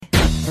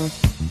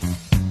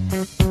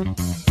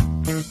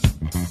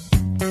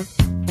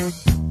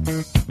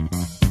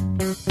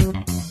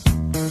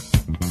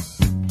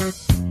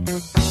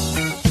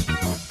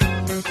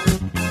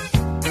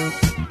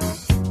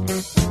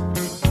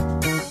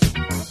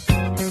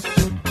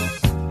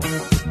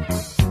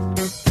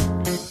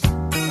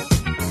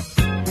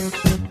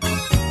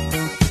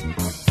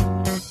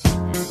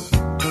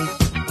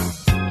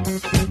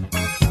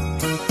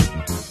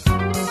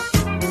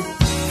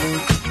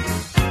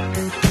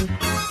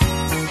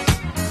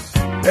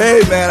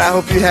Hey man, I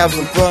hope you have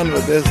some fun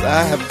with this.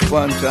 I have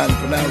fun trying to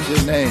pronounce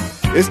your name.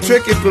 It's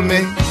tricky for me.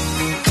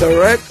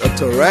 Tarek, a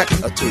Tarek,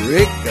 a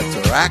Tarek, a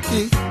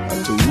Taraki, a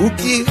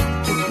Taruki,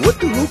 what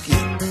the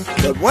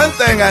Wookie? But one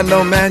thing I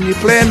know, man, you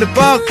playing the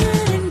funk.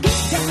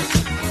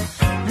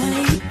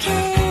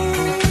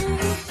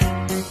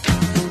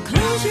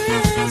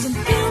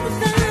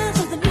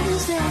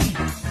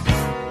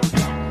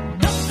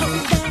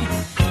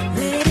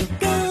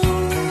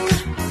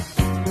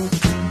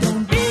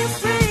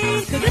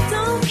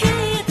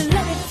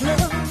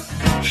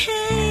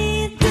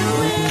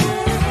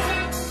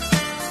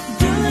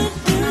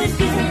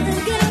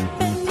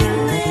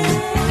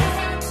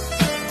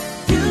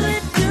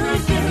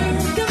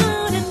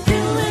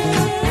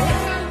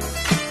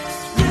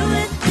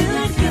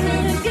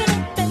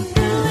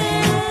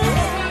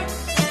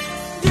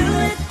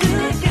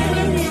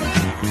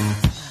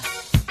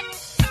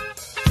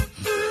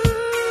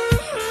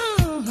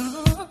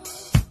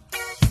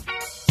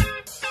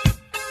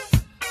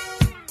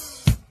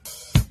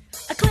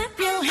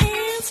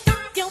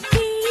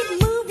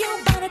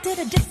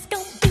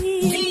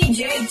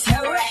 DJ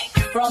Tarek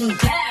from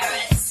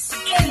Paris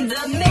in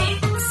the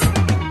mix.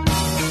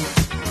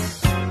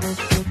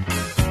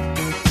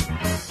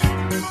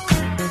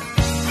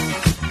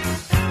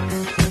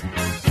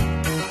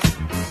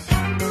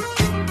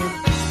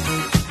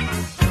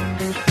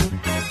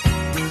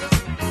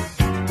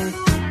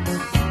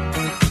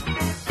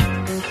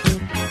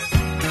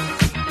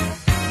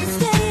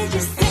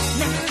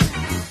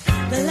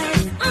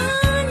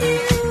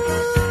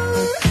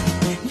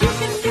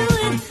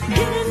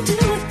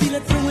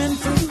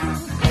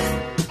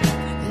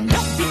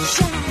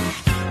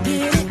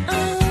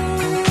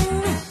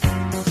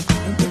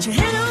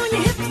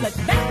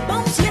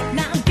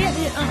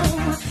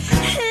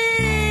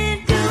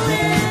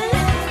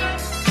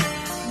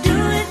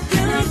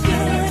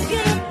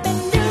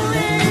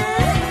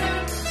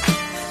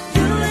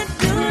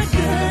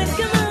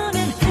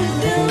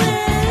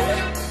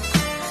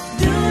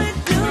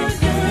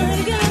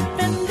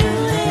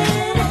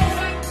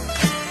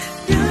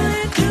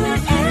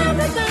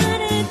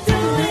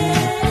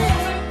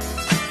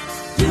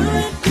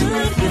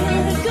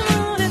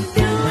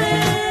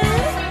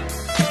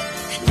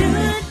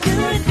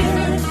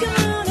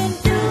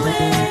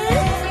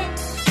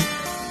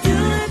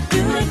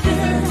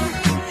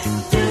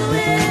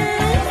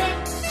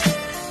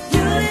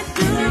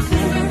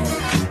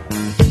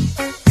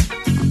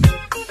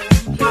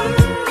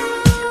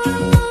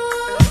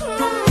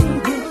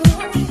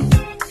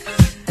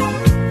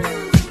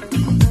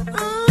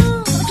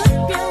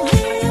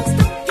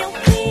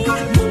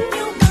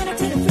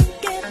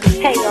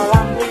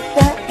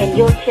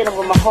 You're chilling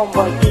with my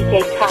homeboy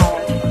DJ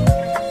Tarek.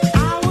 I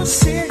was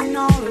sitting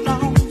all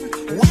alone,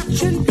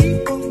 watching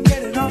people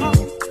get it on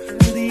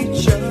with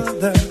each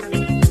other.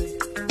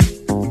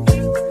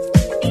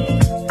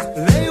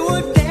 They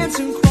were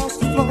dancing across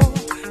the floor,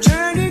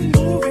 turning,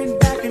 moving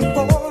back and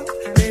forth.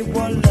 They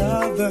were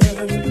lovers.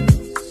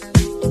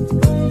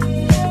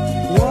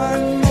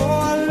 One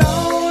more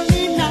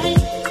lonely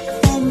night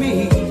for me.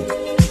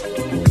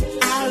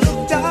 I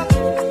looked up,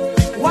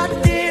 what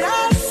did I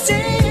see?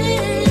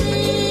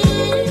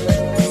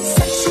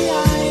 Sexy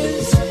eyes.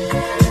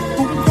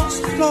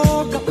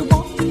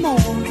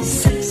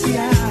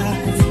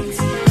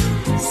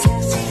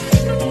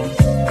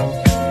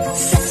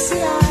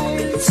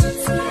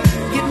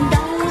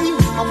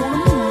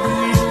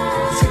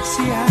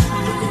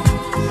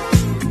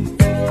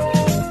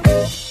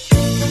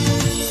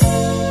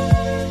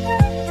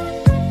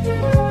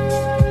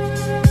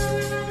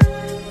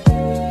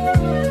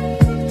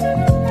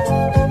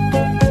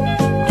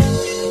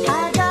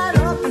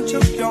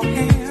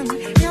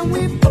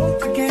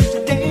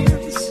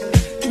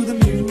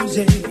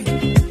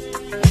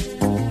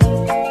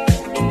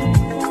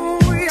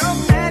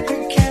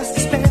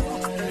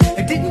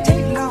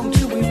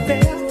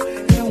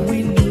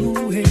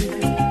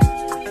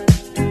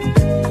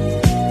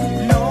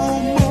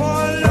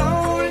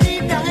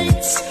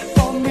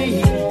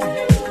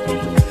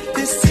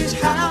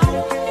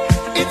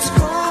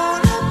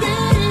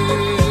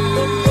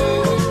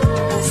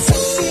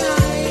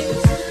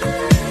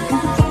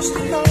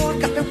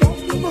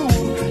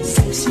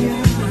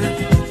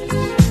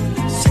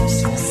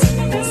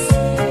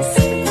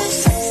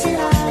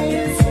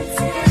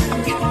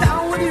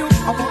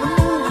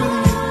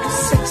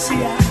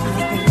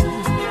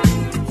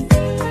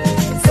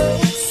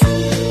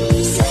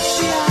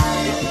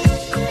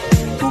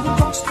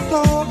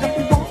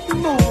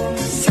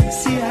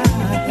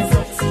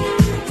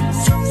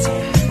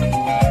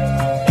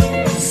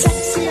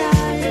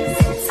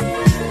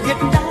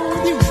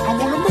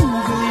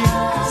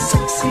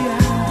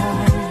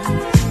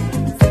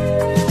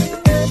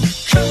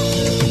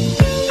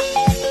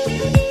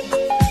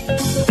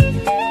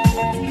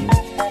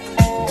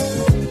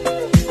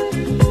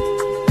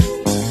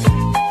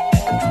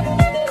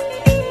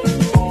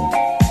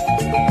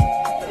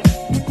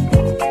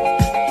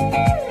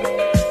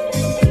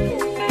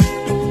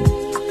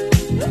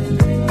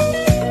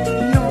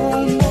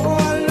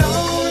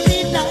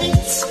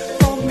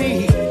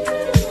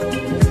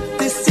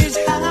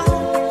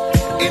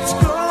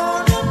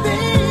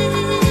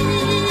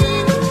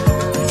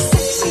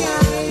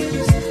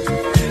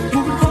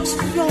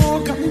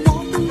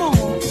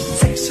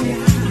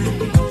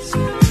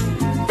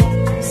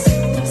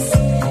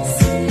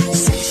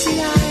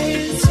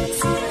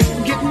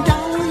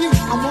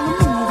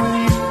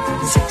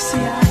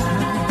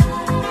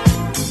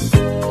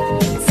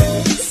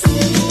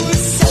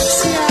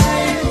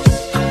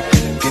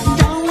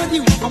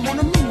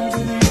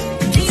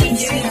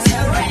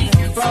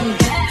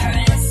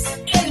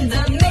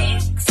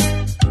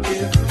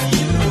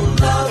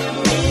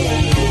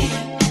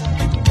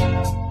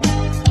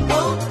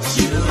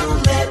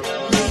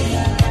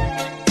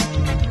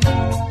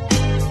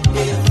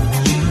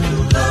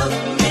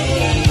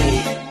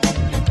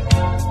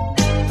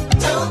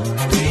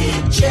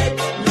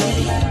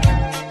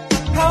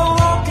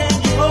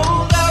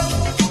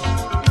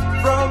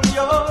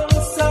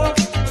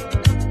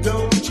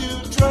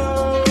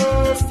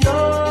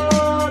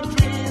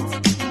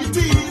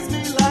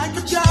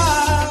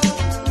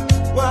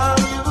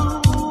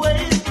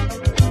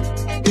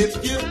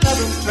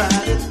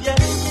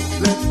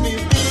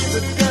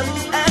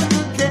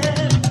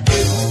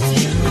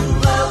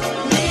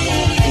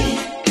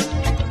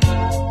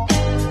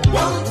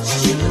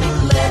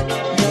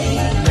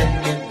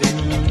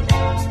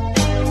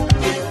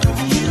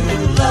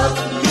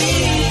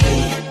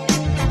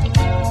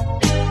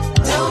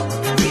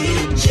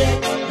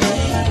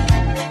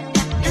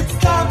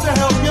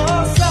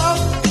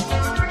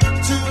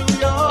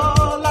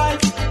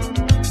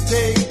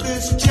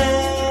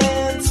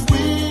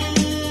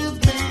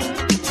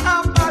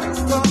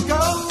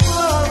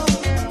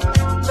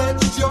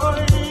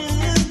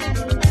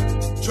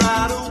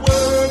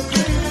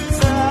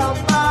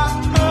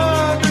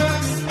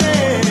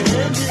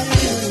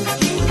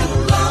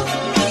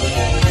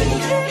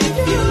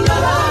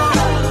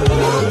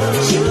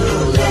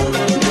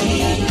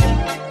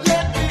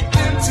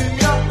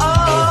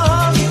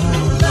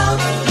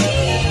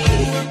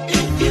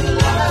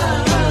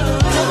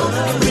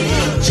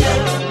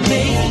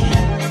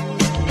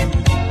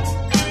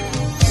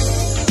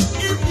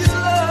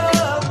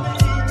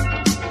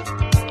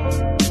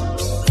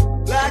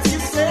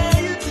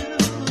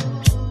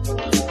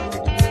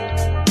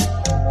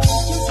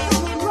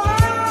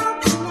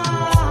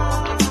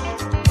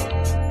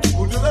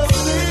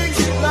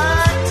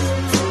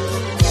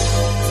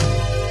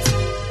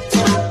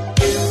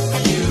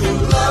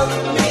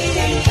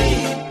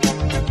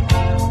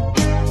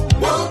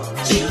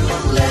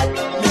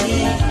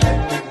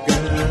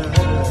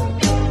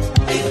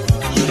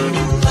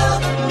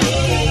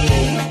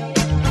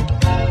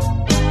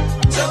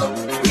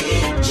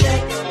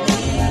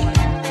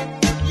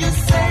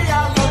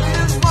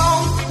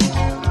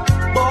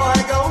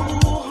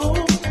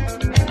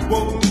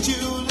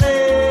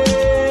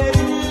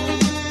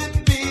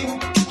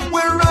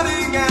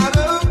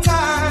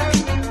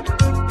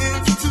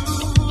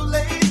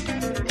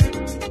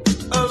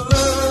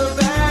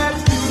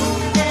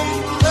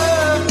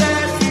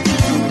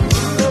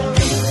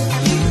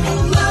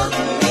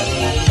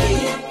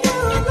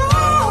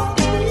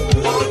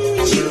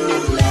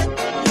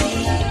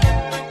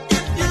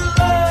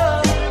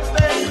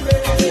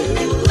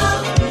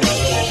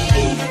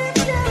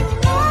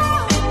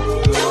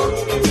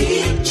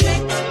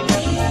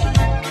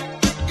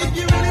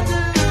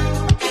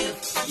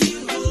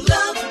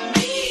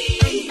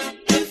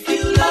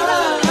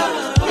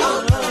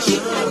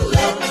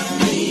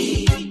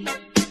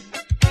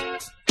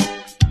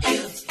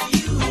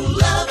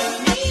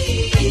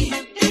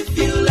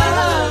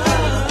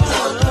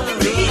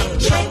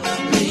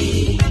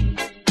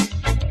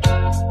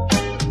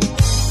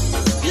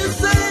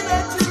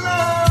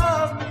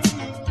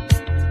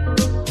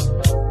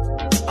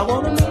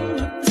 wanna know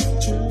if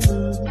it's true.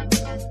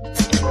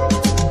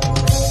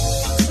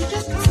 So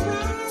just come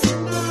right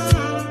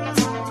now,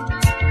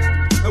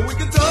 and we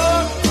can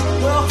talk the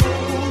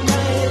whole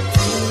night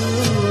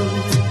through.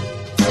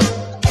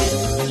 If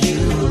you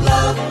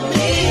love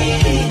me,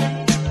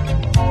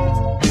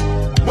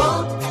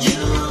 won't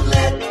you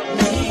let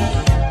me,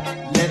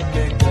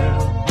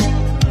 girl?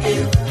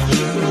 If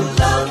you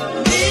love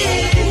me,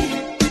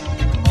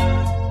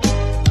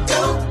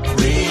 don't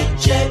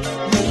reject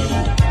me.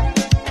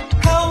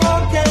 How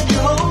long can you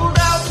hold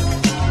out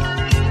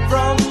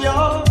from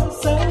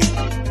yourself?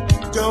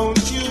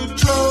 Don't you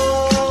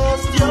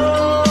trust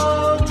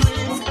your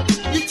dreams?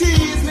 You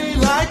tease me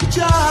like a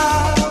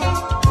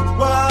child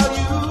while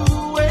you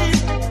wait.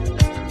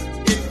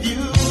 If you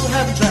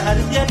haven't tried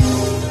it yet,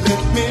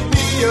 let me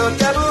be your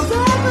devil's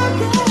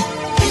advocate.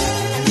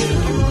 If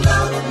you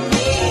love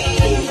me,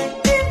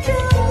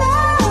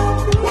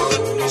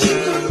 won't you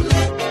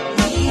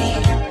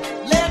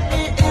let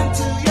me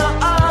into your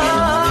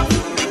arms?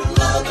 If you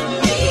love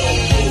me,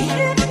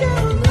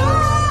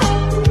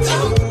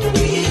 don't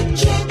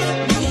reject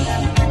me.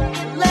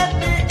 Let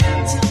me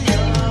into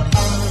your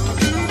arms.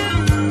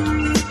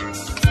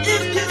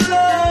 If you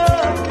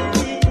love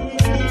me,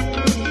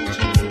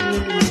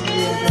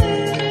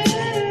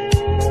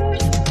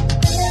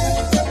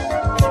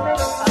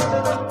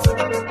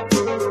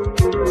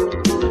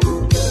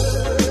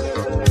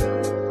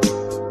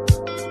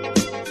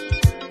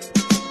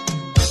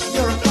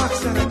 you're a fox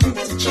that I need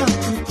to jump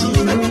with you.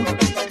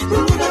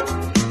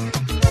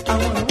 I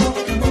wanna walk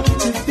and want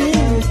to be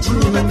with you.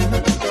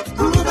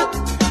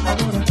 I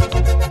wanna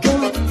go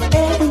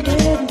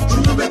everywhere with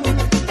you.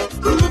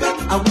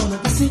 I wanna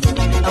be seen,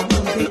 I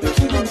wanna be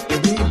feeling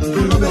with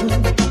you.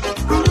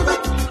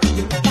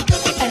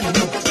 And I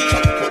know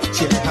that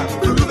you how to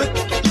prove it.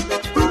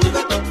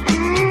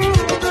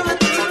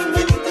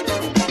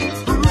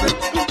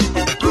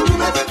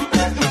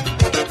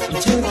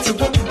 Turn to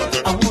one,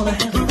 I wanna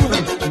have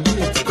fun.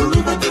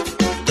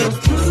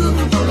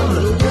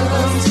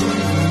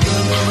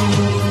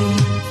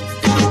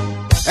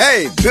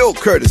 Hey, Bill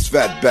Curtis,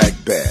 Fatback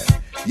Band.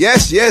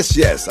 Yes, yes,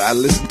 yes. I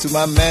listen to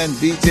my man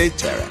DJ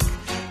Tarek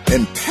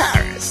in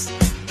Paris.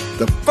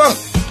 The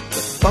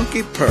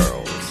funky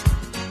pearls.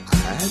 I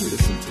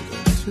listen to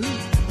them too.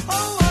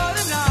 Oh, what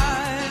a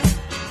night.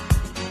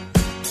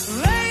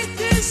 Late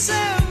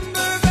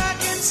December back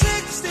in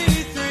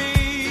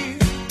 '63.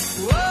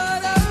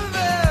 What a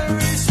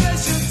very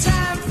special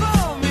time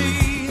for me.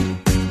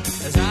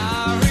 As I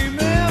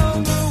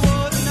remember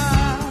what a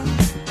night.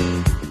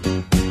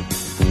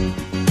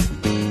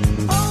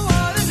 Oh,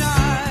 what a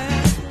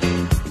night.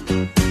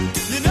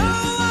 You know,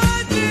 I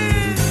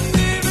didn't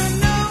even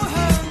know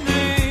her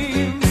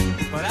name,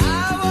 but I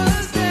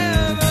was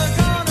never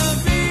gonna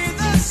be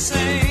the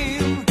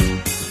same.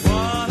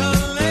 What a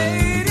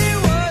lady,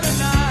 what a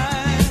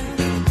night.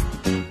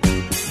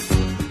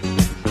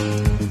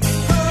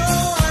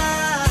 Oh,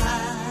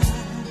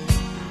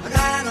 I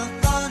got a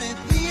funny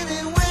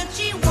feeling when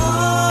she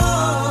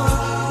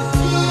walked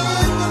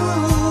in the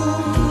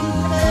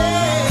room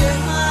last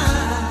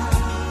night.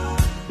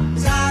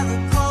 As I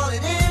recall,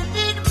 it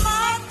ended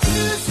much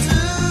too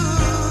soon.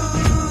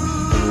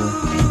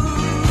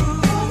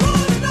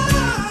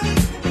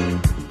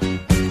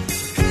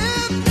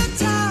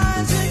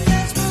 Hypnotizing,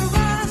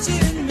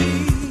 mesmerizing me.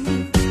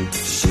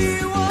 She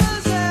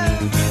was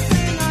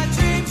everything I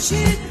dreamed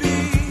she'd be.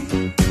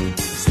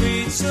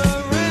 Sweet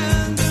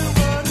surrender,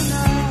 what a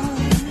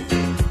night.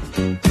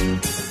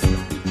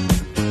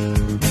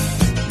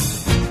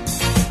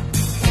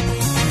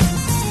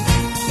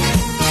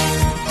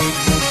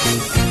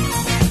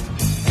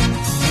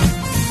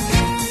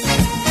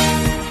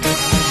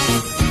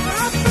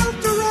 I felt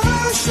the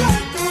rush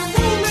like a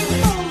rolling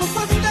roller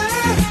coaster,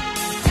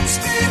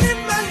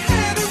 spinning my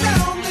head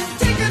around and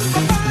taking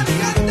my body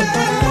under.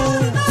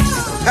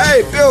 Hey,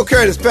 Bill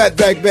Curtis,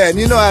 Fatback Band.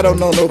 You know I don't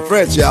know no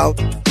French, y'all,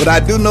 but I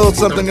do know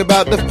something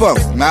about the funk.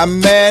 My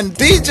man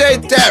DJ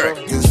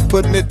Tarek is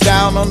putting it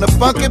down on the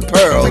funky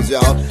pearls,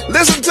 y'all.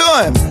 Listen to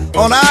him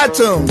on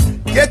iTunes.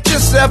 Get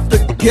yourself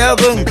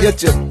together and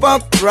get your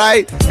funk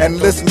right and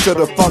listen to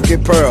the funky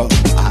pearls.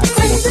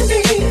 Crazy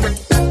me,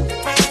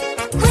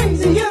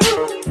 crazy you.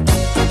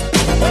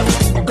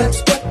 That's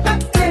what I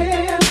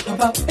am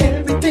about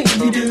everything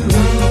you do.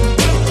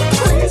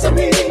 Crazy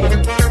me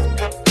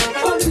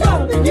for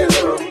loving you.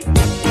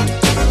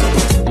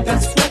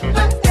 That's what I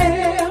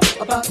am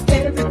about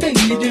everything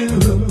you do.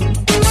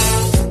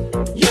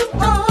 You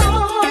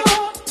are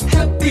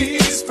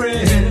happy's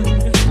friend,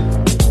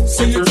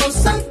 so you're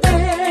closer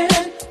than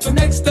the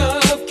next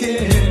of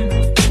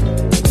kin.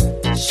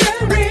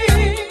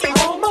 Sharing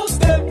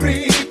almost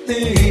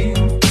everything,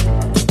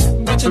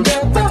 but you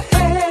never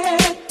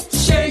had to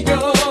share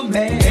your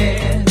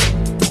man.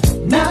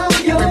 Now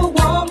you're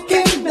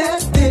walking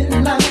that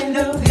thin line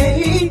of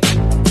hate,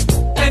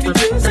 and you're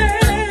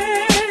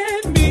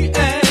using me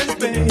as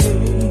bait.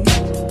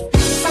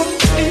 So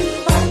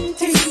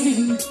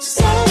inviting,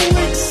 so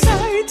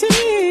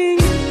exciting.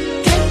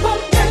 Can't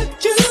forget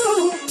you,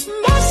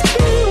 must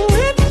be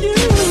with you.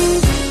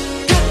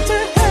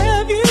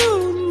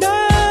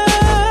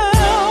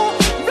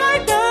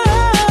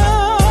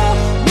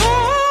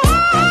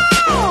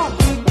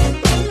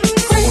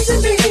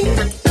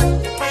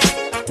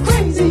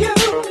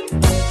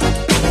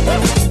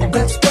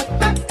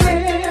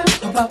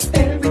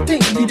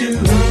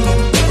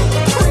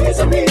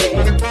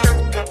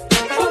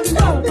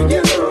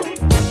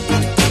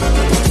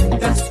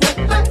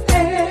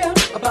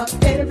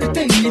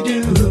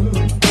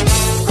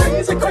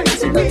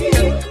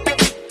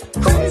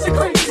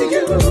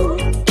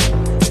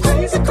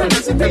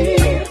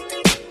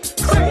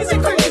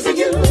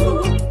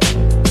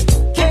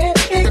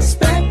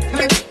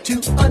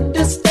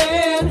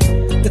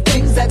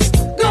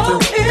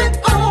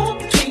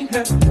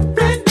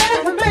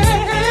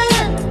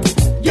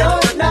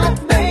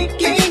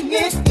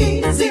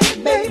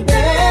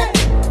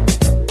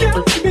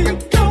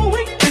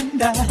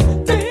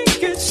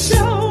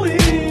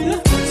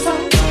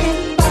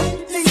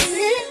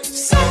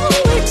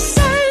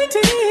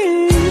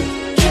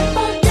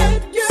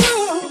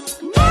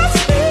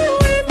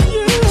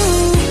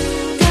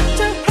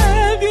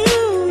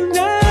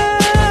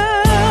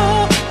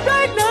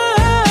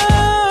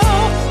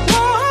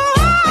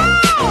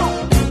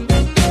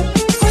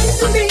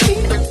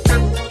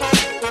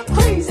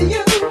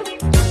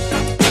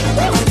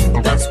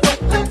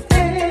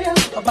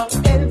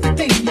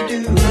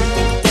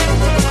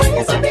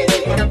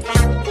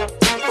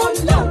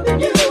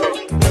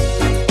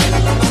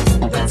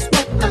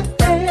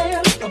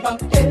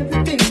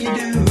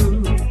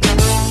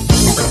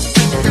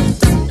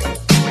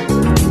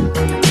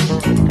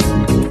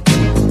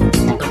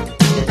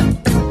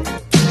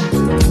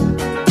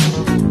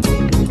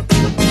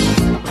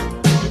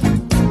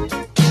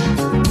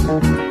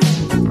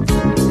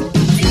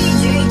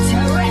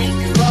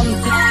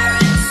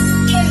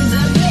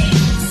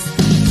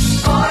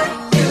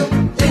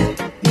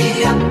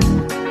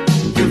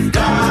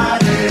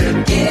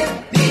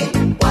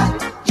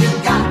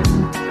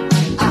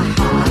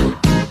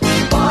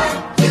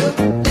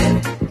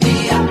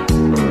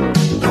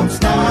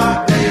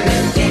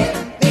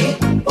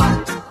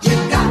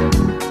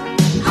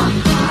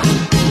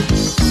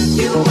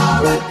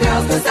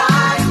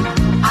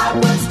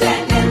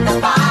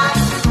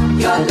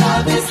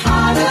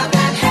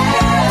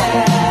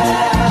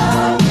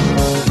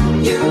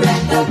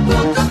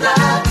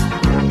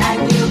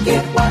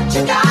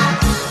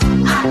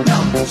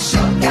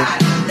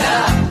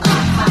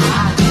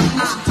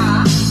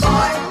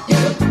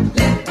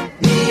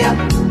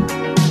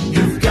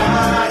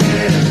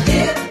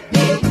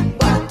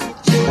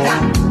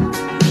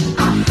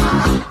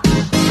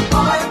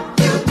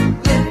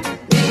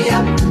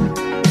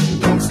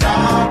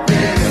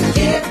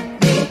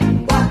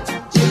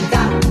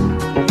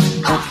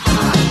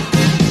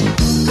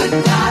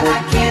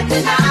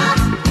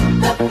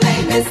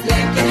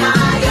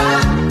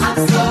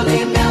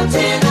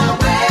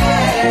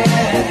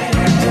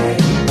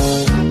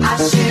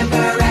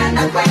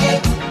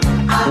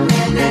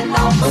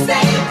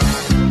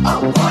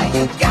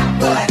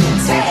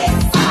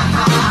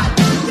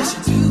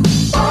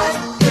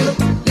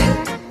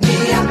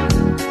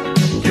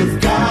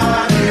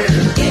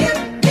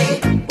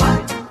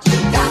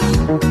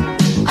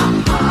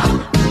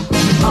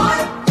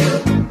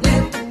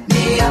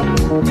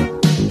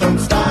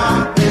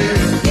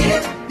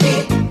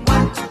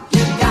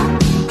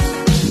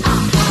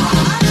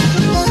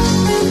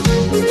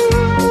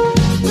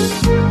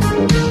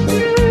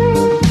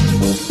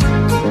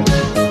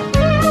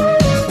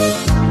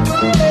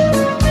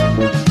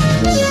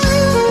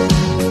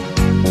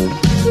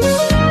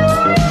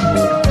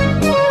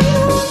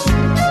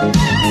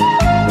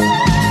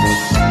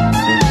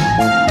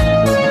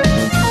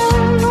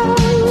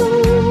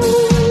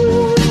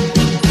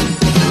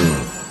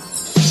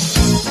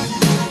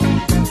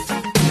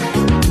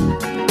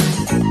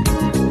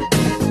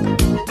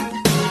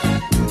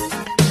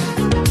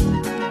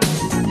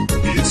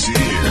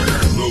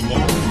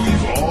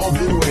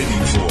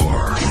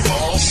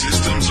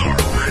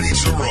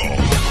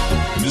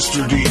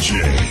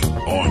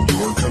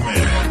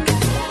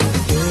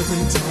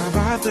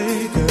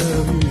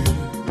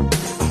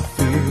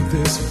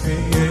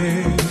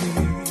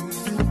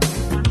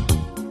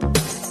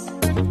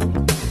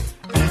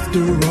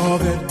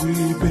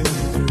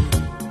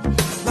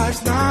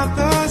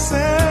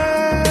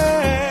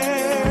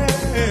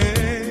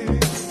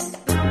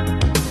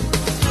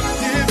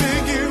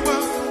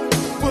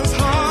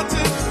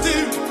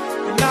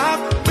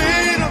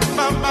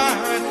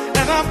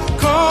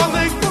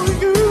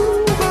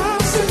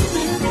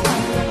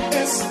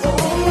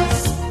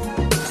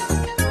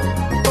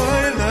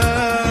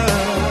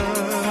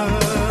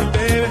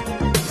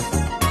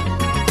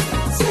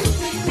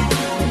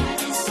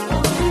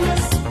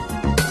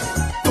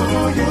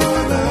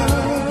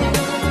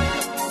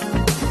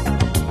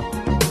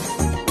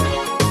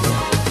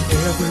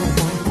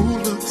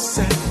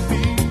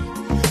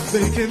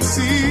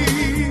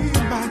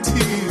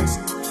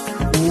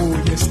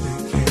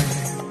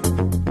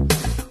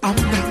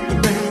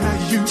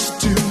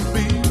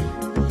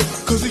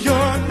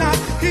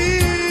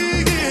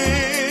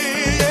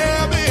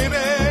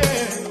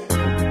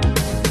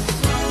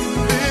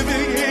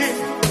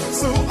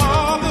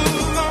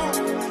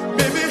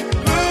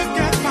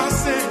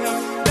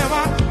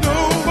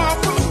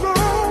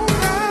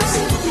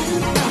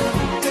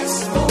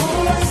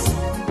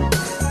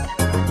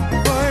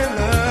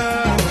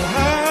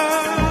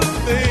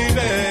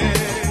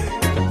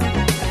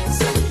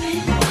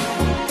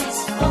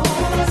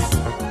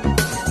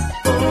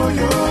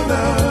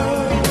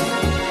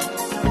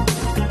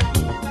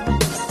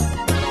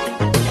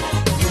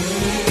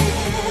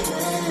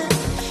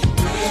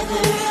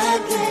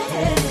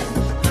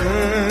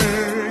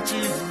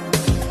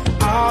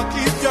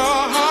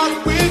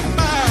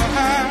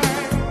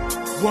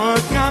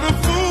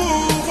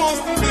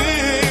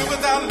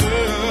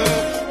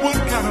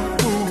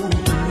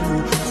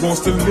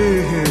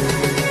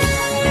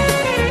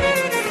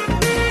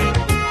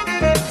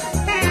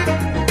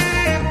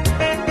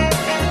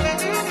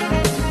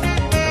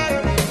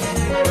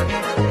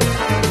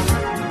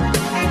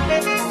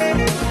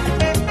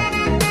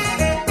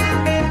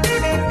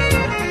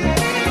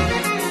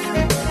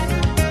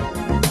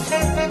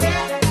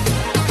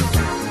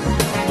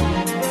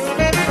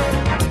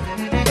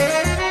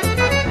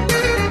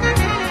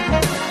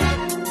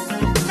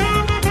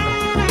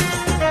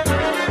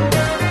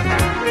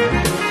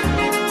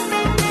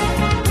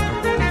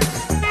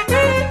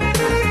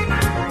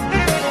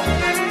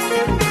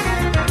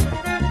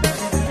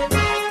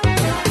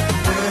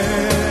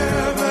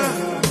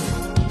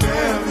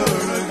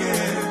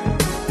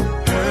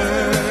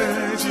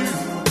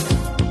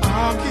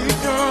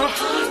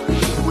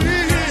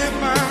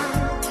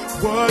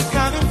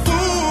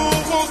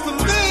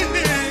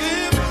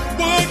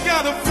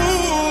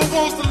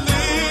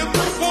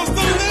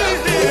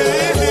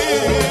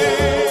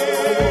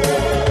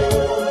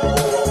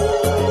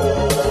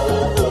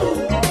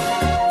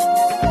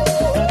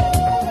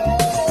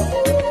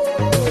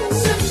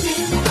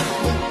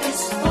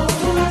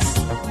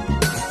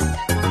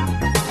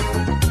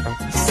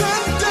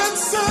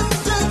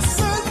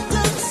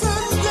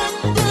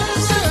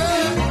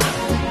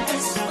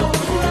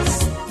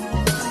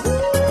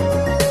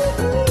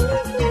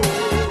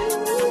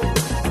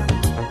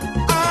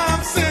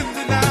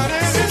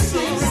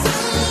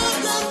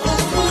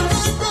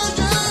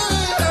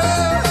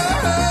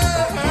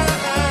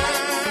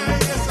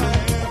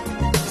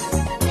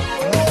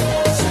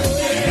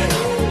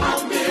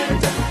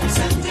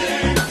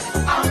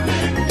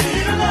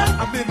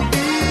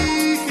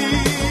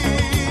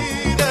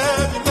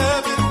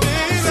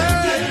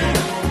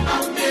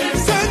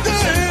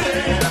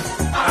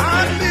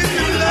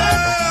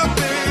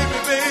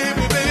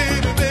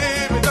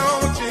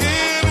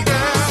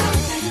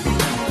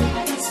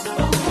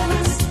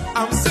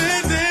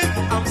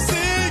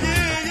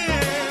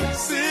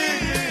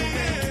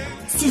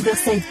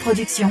 Side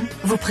Productions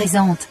vous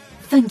présente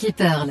Funky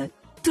Pearl,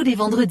 tous les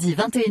vendredis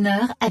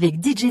 21h avec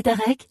DJ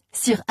Tarek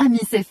sur Amis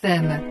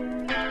FM.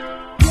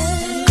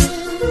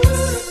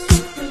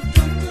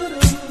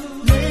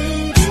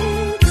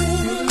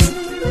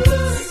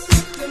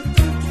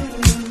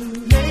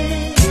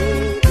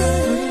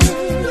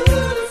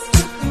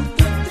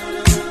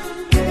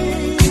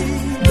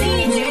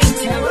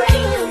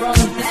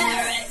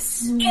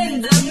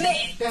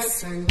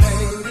 Dancing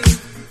lady,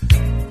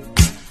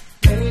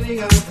 lady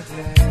of the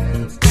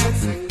dance,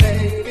 dancing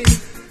lady,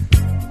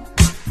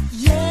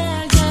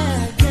 yeah,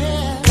 yeah,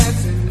 yeah,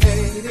 dancing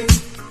lady,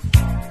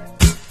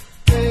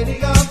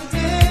 lady of the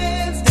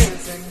dance,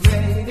 dancing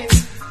lady,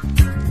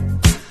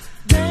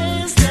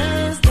 dance,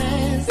 dance,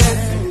 dance,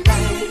 dancing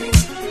lady,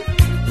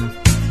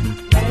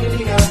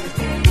 lady of the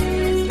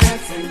dance,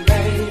 dancing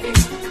lady,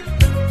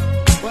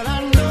 well I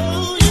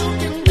know you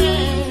can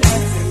dance,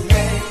 dancing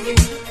lady.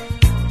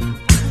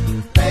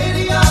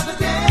 Lady of the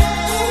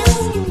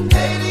dance,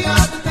 lady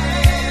of the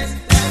dance,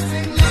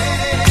 dancing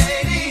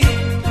lady.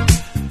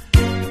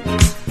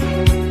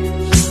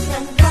 She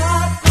can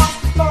ride off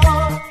the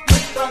floor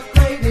with the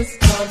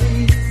greatest of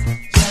ease.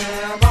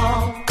 Jam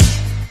on,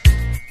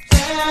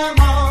 jam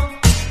on.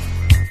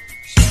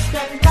 She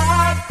can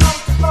ride off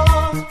the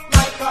floor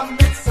like a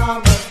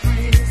midsummer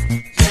breeze.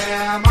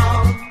 Jam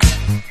on,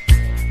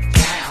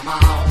 jam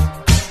on.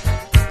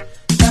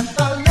 Let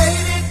the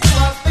lady do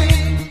her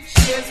thing.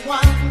 She is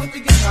one with the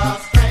guitar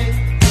string.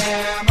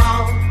 Jam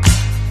on,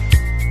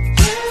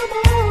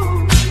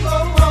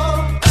 oh oh.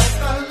 Let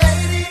the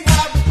lady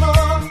have the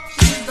floor.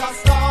 She's the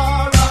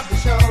star of the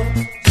show.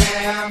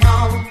 Jam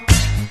on,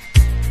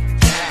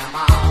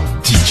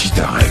 DJ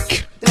Tarek.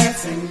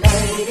 dancing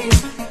lady,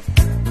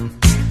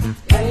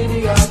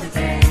 lady of the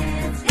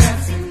dance,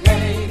 dancing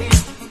lady,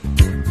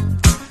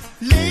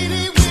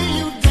 lady will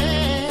you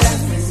dance,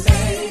 dancing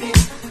lady,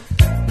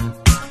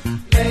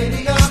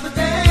 lady of the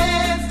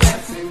dance,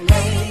 dancing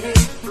lady,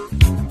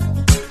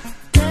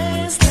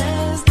 dance,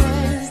 dance,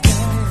 dance, dance.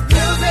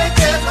 Music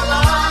is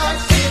alive,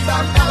 she's a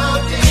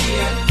melody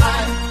in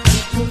life.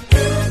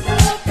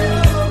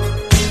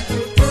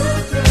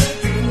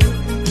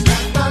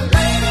 Let the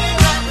lady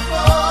have the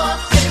floor,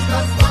 she's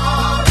the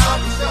star of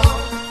the show.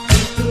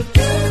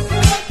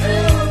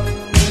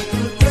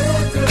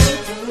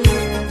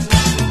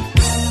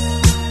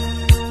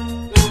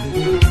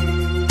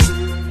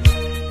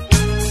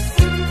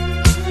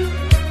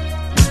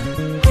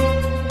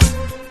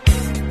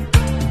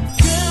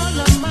 Girl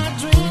of my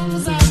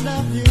dreams, I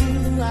love you,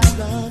 I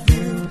love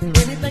you.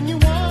 Anything you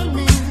want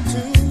me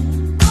to,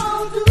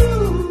 I'll do.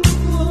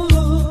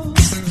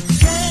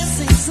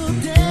 Dancing so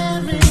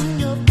daring,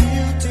 your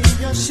beauty,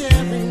 your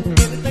sharing.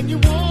 Anything you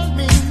want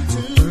me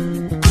to,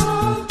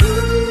 I'll do.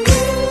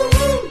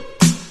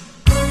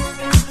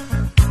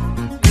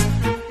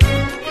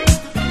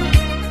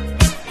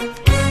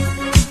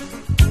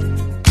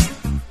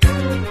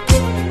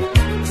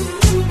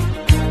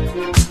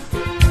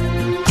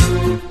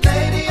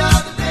 Lady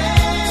of the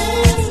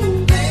dance,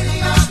 lady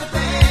of the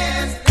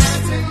dance,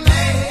 dancing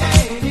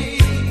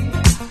lady.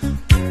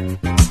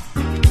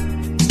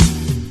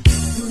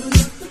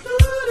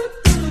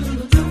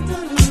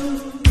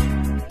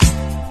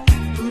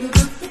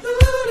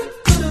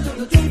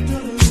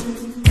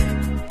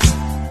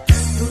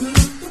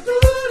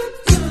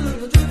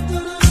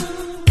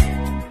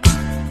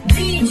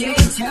 DJ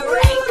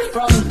Tarek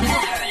from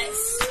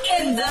Paris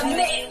in the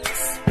mix.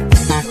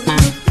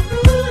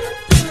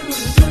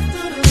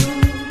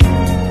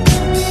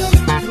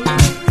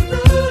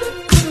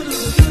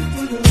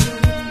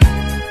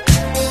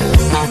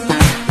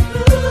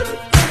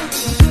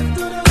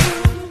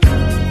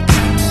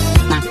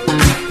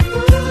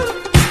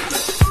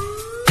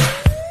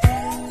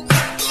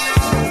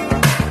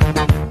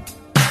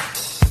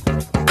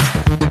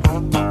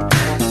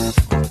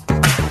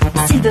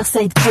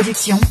 Silverside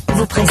Productions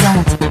vous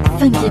présente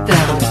Funky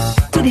Pearl,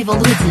 tous les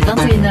vendredis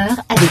 21h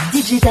avec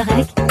DJ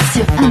Tarek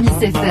sur Amis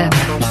FM.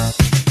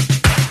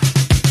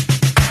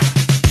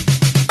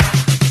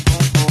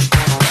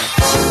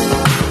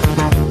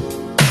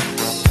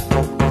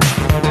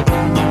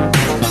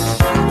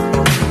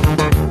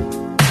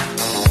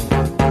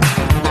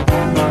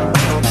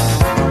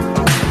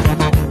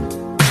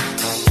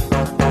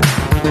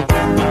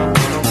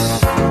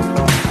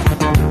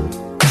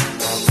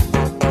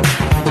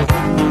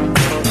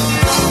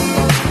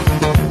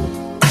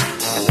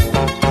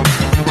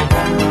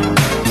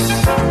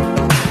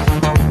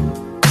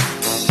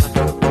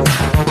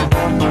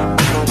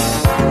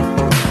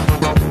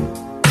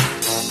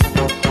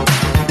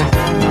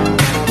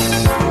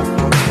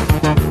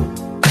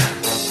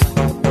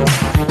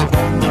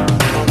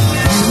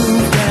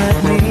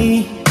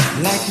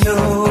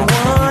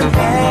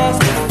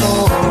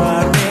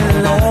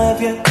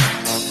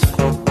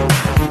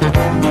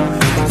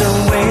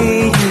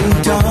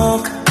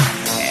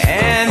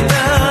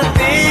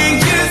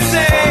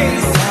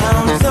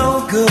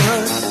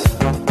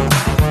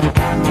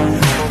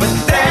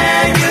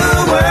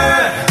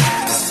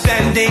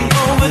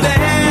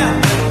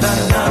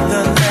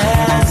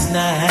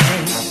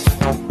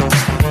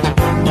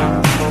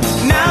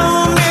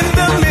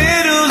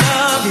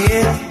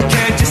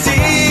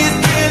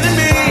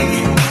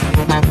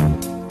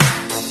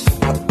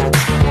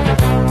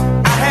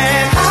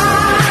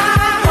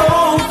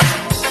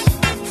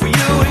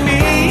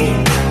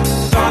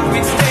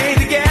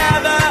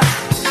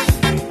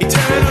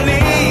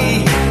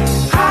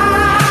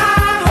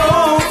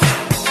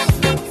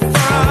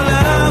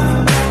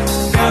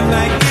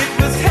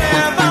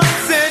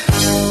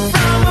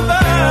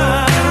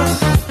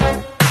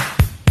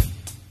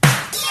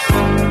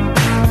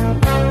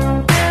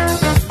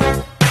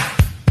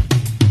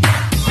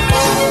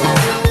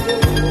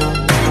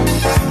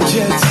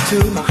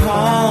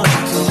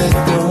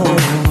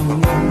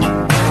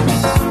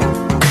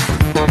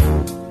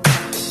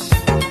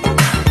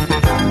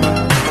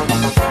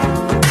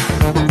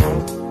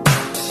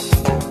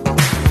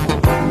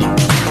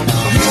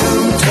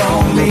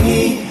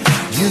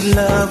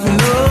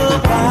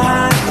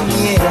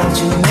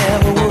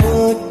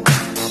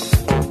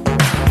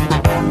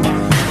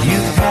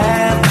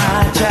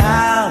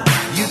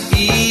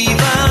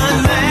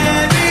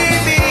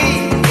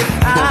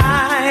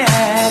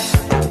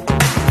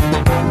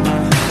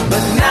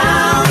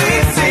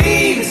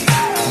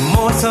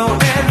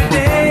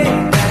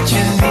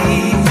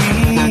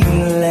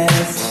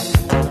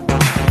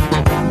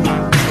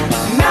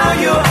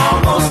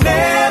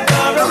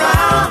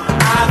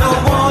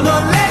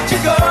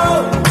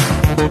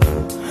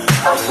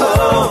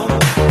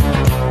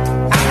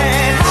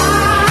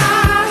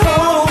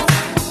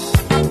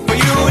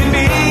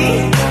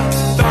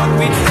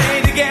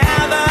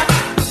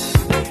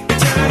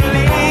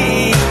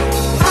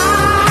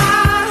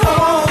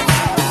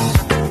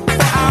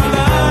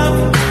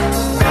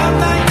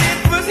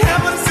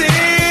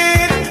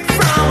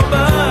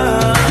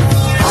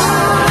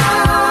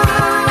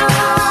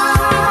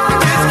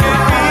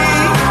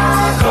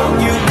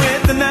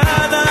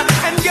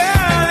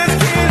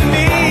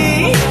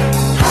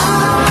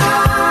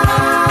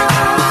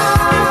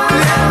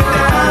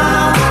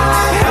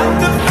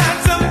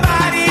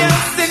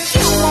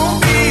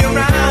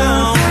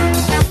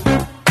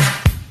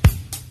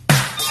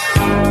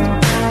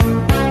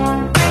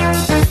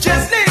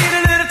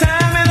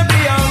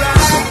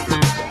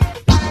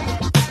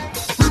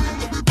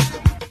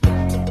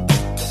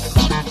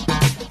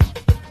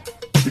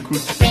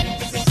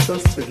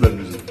 ça, c'est de la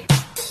musique.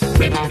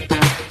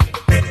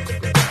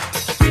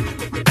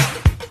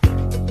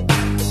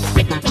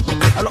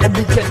 Alors,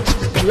 Biquet,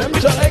 tu aimes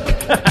Tarek?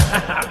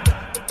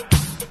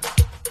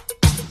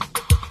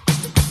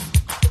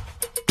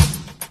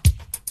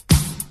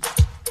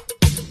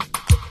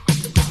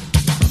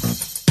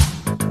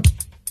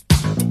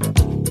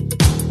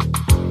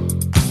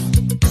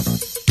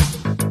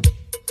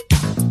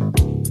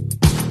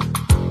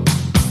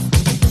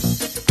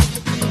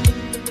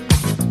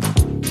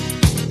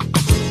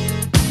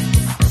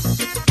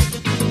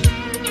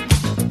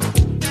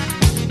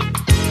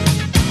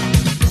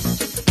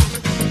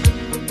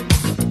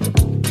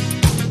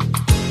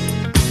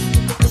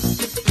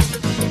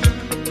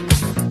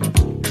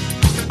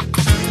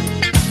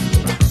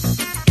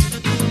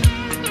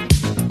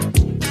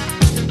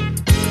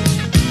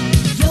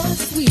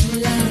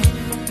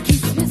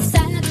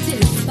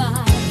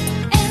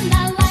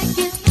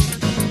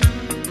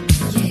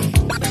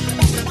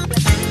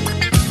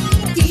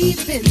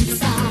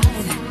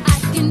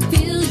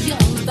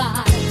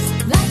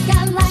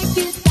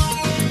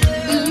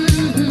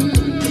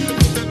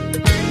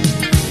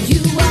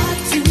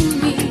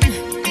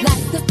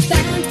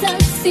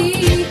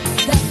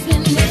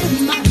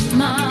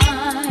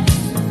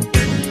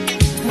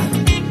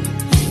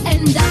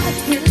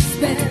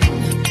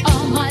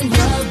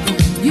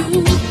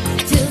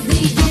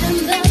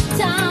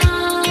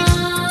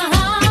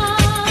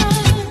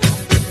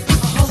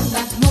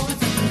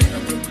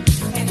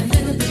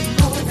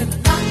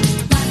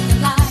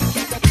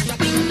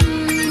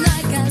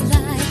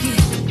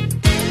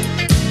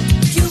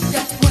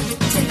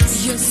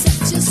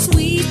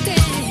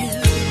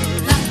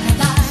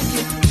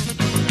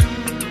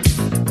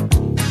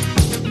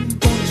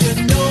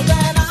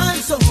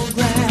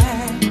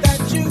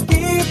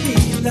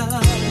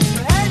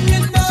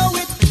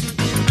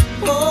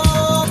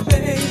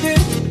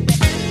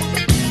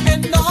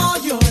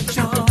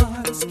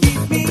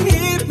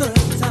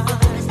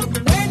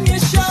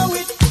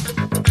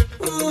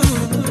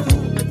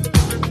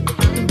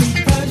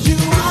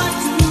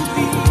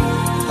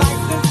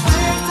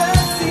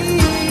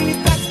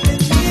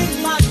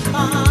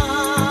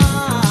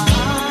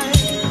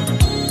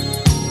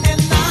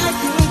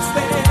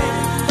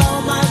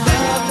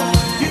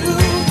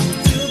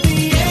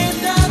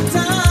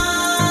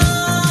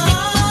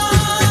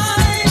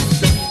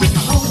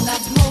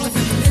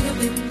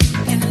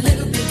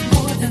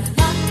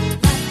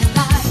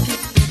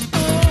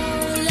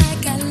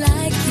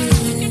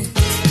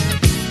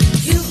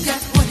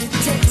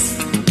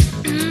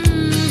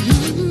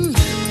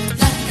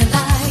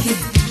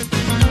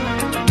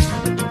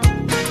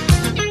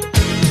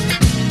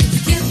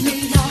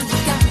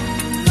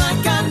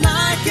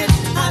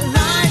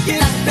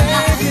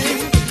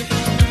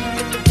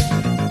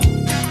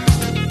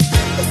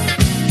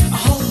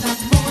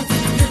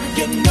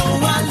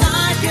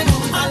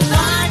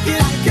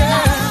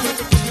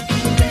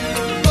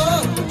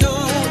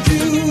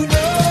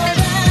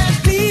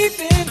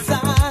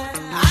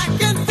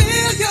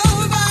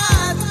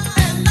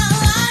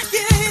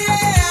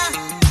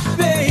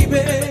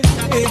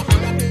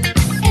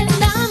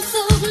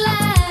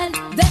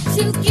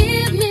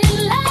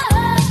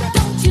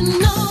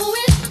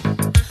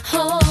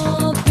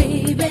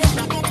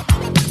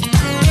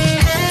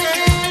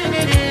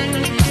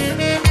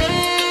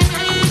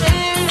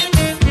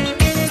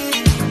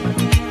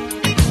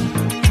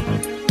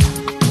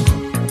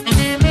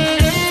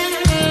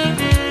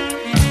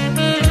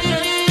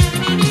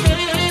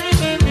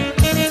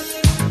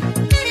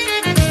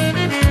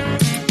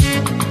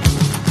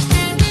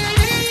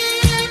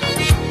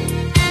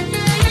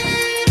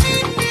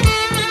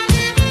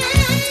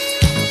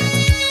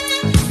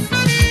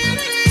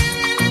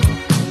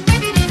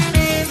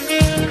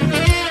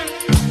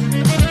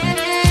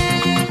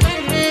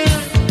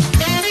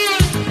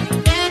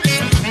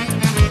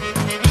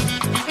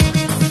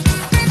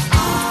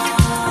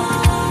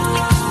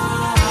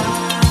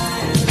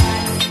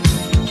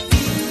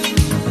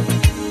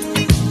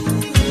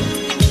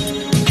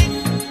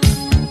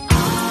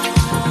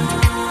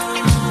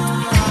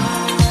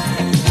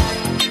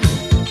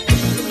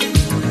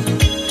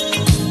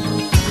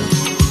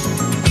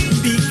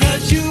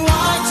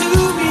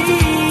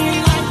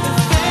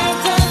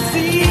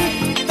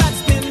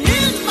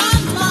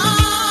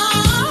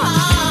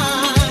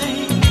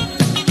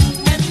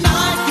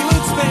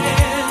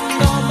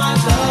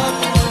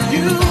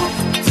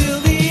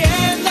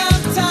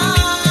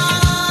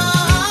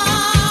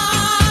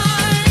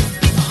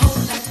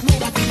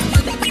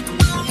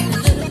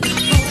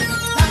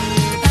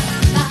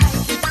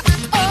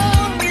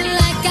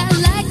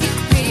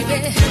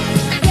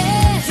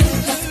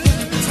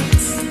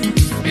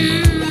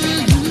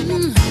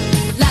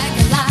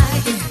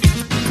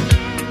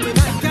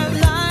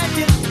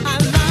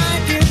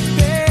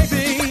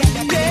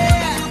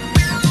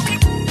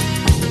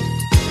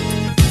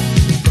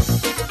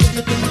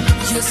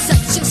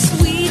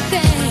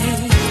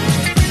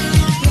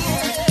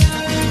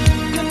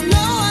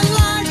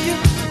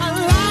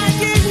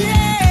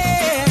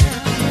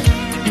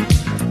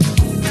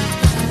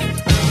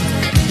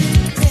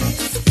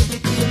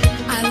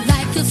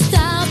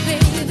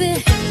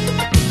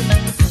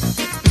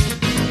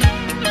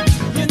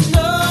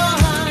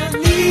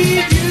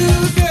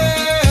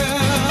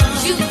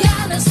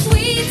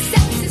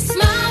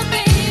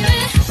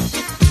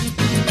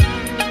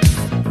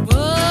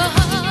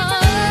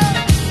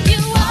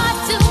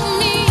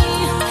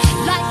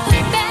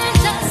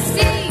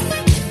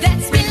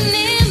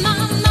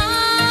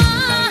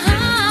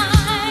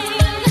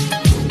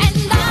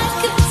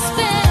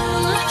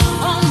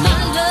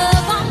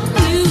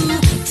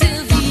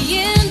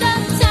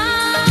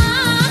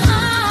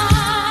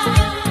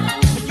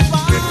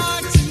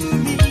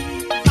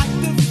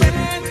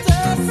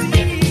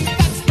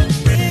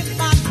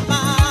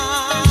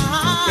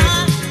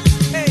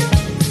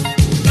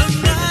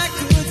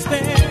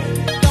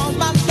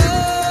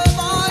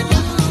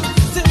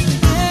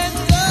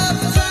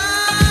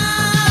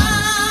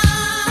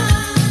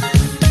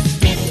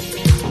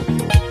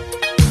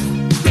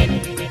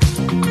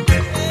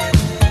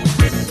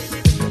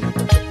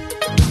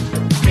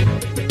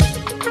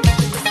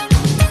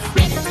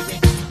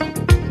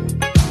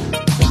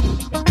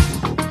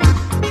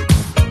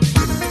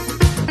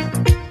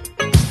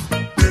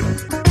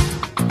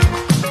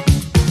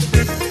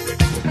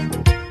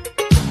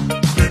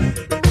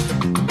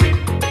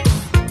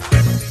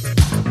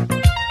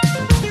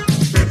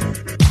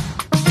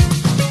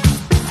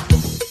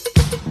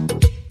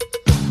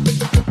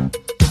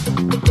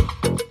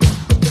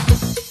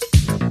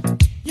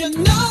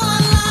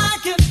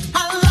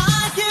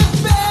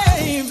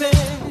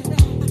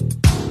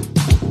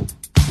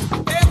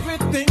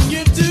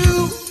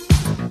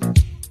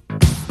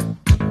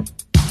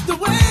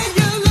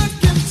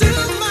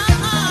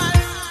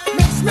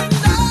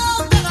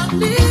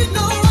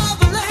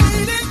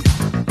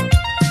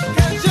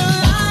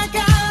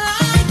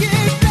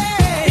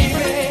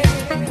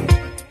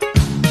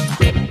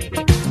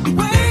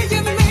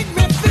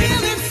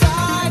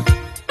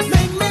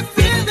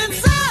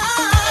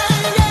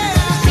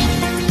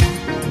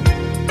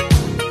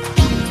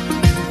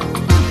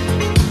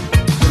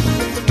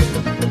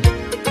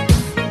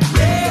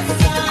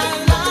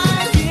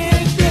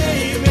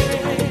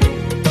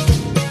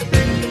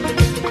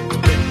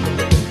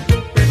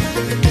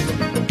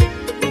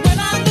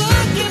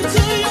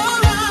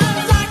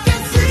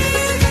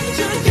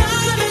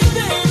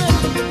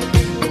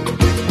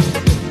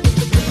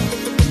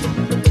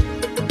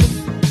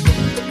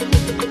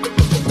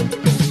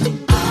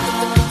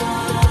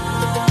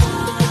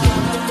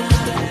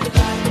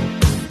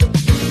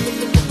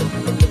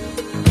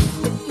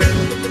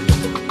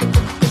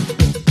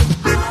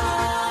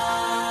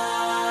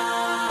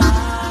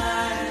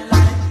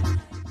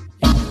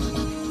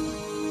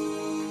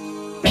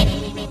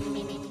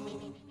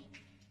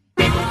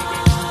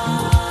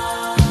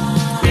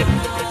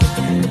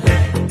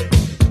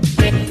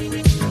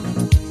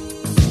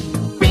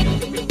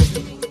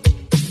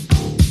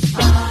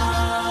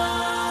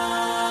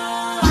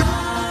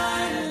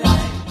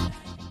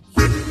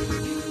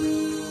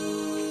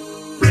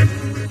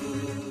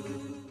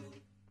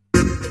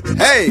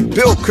 Hey,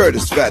 Bill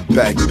Curtis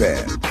Fatback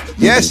Band.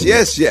 Yes,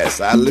 yes,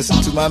 yes, I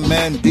listen to my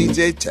man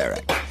DJ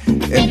Tarek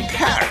in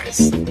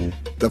Paris.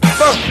 The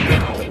funk,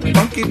 the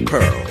funky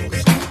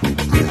pearls.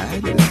 I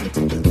listen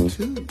to them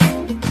too.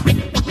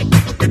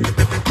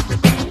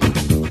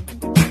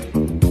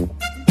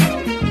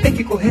 Tem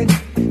que correr,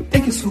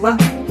 tem que suar,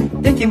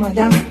 tem que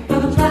malhar.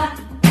 Vamos lá.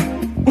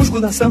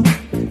 Musculação,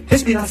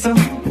 respiração,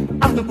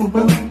 ar no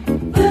pulmão.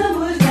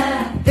 Vamos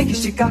lá. Tem que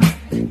esticar,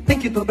 tem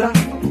que dobrar,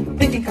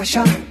 tem que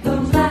encaixar.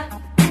 Vamos lá.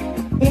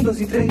 1,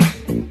 2 e 3,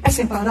 é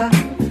sem parar,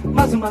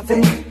 mais uma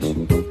vez.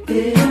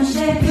 Verão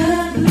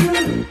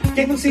chegando.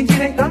 Quem não se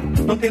endireitar,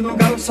 não tem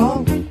lugar ao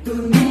sol.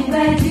 Domingo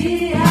é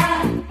dia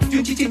de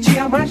um tititi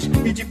a mais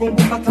e de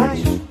bumbum pra trás.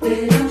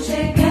 Verão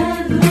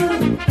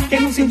chegando.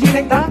 Quem não se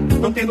endireitar,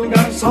 não tem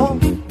lugar ao sol.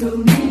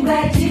 Domingo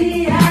é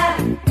dia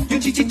de um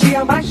tititi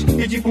a mais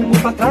e de bumbum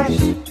pra trás.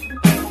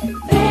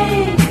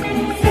 Vem,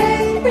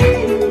 vem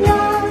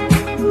brilhar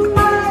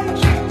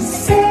mais,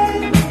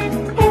 ser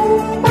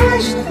uma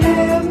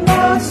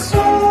estrela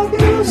sob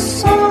o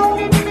sol.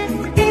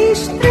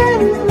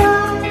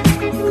 Estrela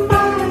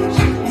mais,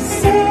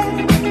 ser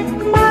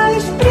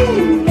mais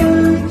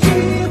brilhante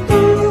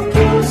do que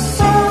o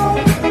sol.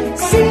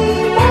 Se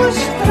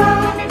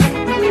mostrar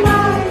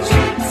mais,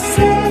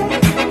 ser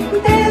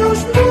Deus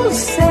no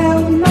céu,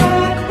 na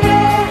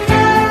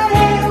terra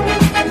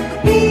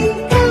eu. E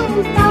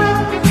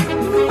cantar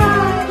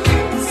mais,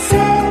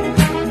 ser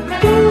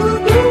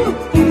tudo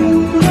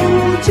puro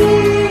de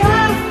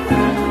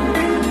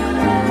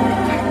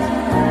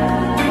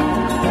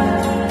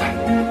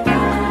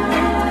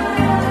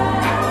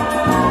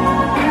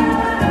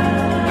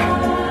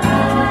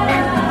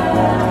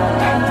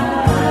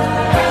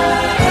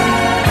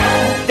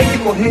Tem que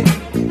correr,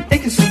 tem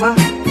que suar,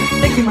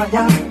 tem que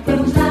malhar.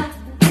 Vamos lá.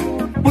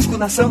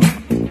 Musculação,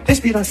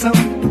 respiração,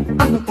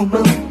 ar no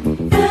pulmão.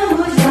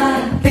 Vamos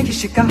lá. Tem que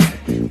esticar,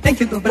 tem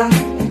que dobrar,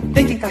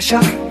 tem que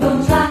encaixar.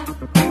 Vamos lá.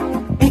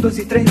 1, 2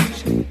 e 3,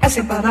 é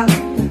sem parar,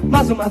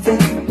 mais uma vez.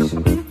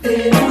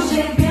 Verão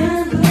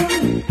chegando.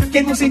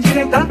 Quem não se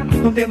endireitar,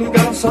 não tem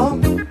lugar ao sol.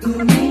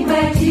 Domingo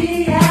é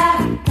dia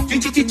de um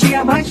tititi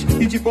a mais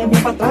e de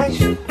bumbum pra trás.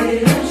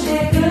 Verão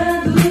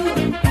chegando.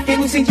 Quem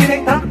não se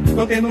endireitar,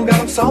 não tem lugar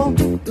ao sol.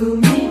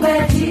 Domingo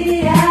é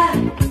dia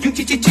de um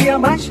tititi a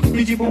mais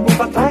e de bumbum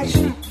pra trás.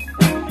 Vem,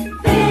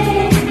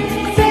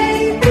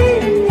 vem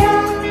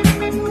brilhar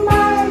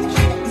mais,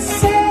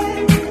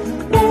 ser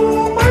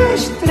uma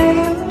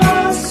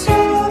estrela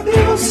sob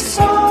o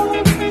sol.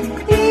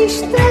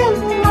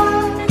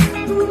 Estrela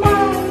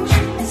mais,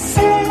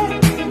 ser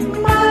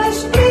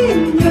mais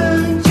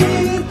brilhante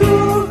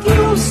do que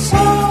o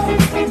sol.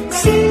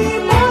 Se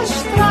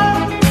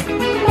mostrar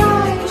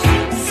mais,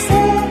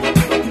 ser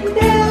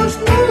Deus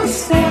no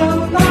céu,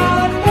 na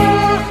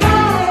terra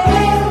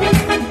eu.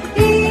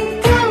 E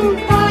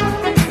cantar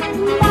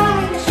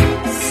mais,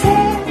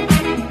 ser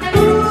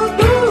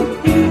tudo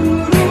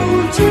puro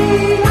de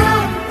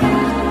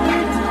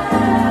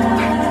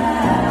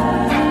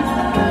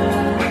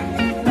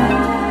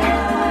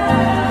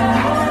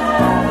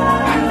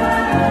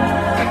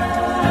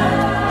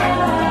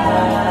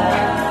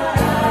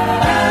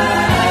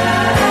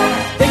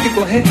Tem que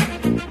correr,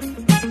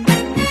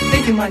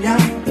 tem que malhar.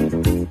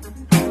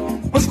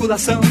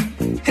 Musculação,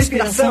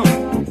 respiração.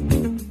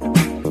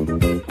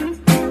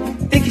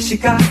 Tem que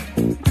esticar,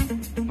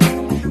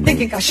 tem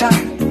que encaixar.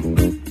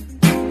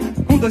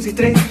 1, 2 e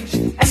 3,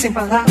 é sem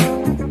parar.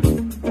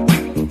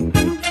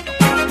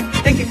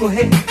 Tem que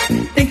correr,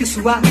 tem que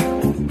suar.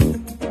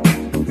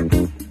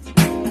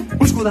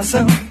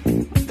 Musculação,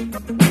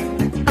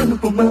 ar no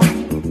pulmão.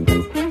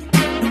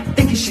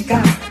 Tem que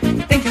esticar,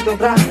 tem que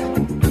dobrar.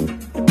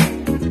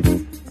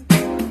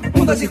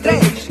 1, 2 e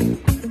 3,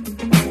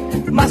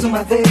 mais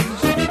uma vez.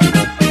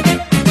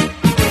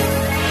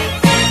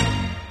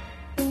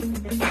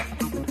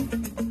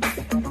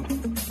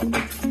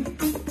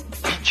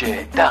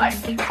 DJ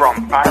Tarek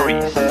from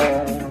Paris.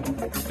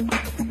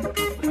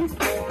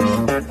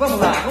 Vamos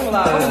lá,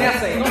 vamos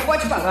nessa aí, não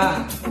pode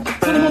parar.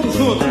 Todo mundo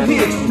junto, no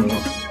ritmo.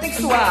 Tem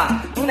que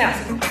suar, vamos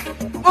nessa. 1,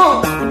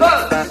 2,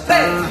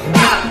 3,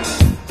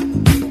 4.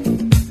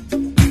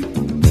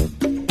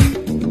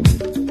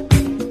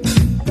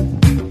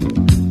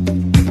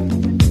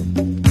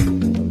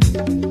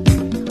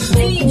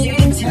 DJ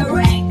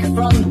Tarek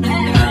from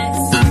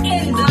Paris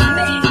in the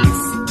mix.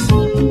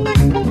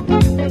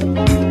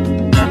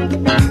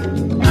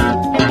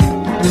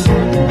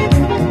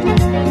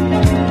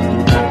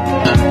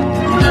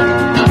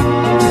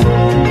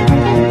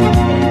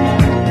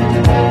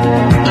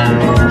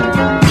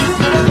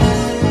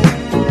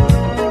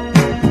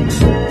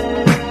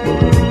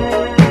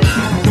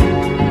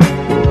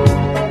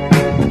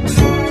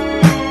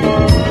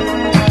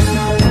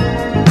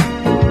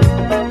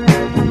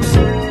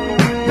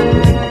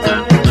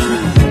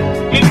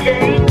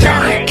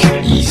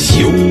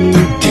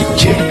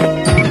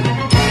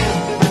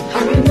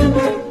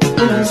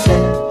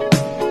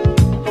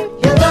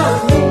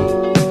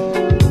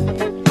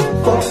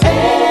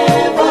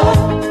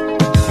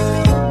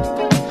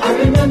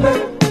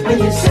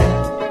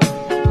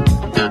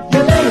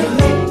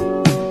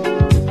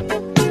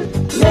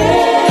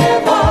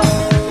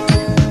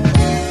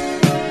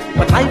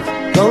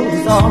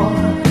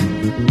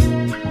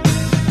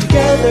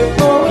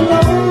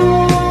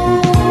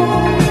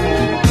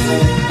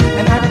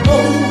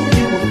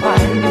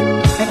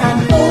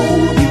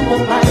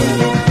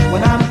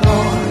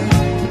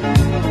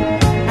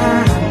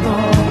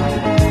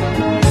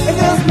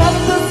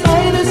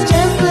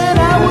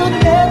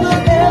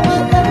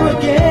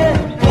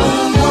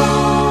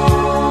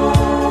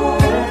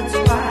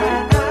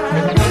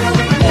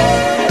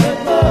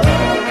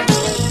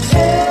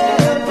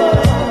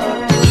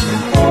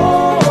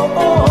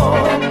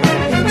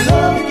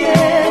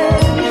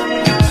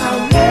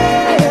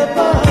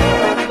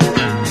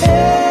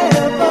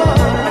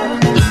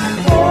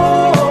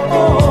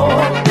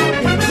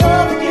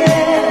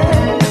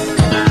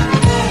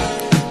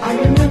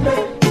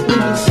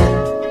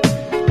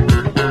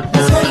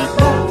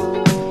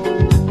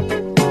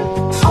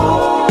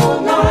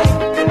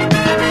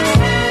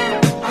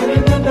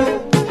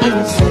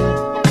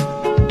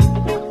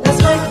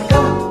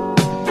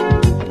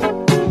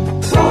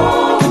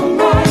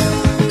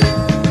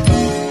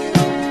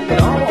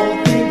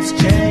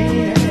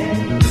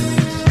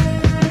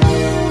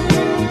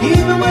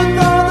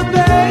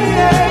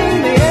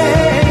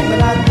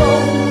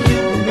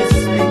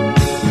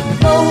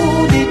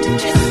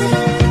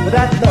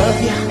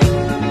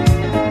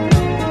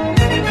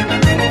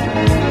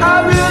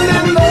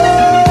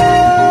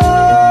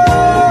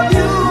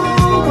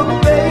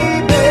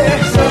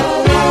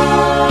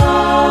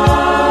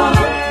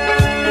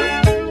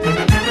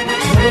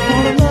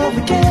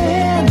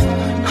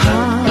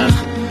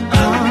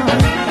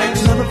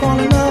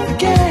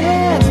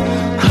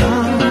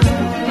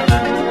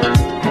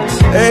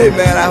 Hey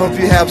man, I hope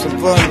you have some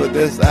fun with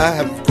this. I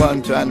have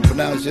fun trying to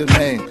pronounce your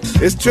name.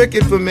 It's tricky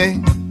for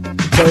me.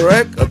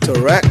 Tarek, a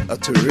Tarek, a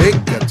Tarik,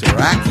 a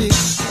Taraki, a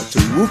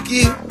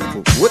Tawuki,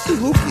 what the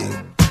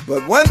Wookie?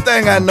 But one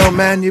thing I know,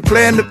 man, you're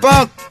playing the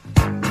funk.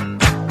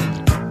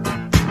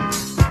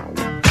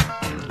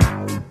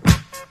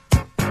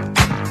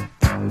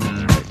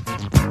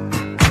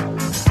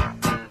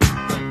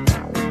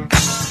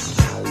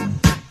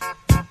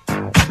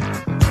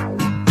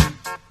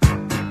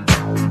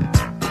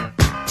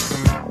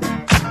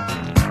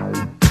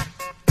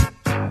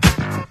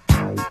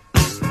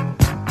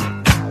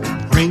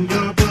 Bring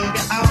your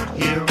boogie out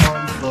here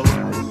on the floor.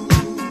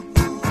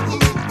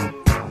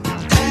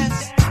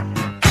 Dance,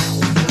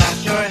 clap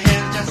your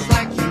hands just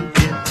like you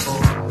did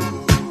before.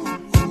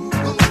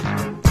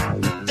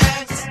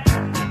 Dance,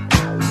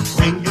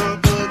 bring your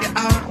boogie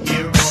out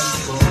here on the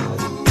floor.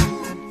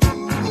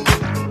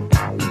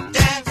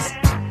 Dance,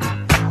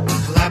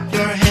 clap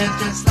your hands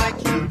just like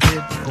you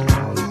did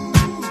before.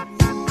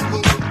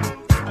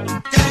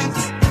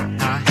 Dance,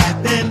 our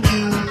happy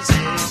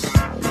music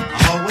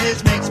always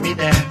makes me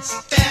dance.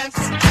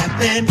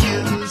 Happy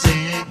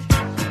music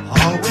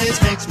always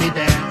makes me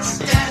dance.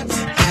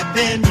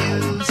 Happy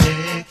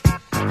music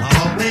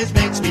always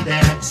makes me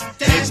dance.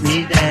 Makes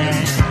me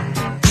dance.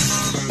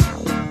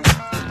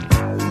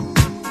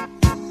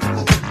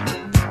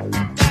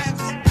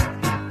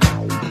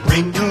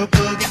 Bring your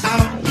boogie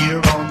out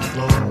here on the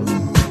floor.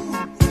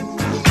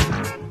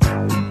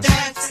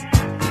 Dance.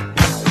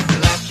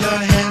 Clap your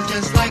hands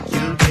just like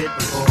you did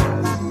before.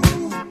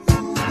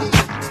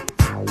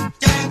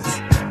 Dance.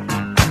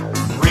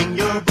 Bring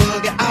your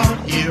boogie out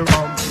here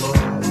on the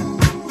floor.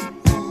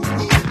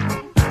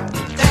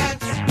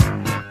 Dance.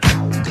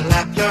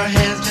 Clap your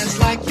hands just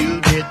like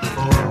you did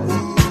before.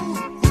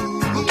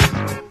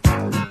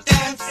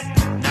 Dance.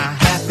 Now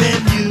happy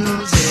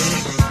music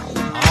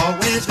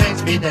always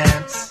makes me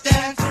dance.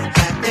 Dance.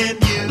 Happy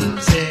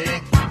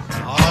music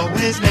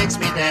always makes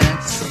me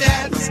dance.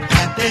 Dance.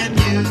 Happy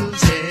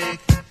music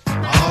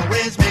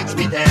always makes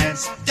me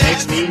dance.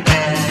 Makes me dance.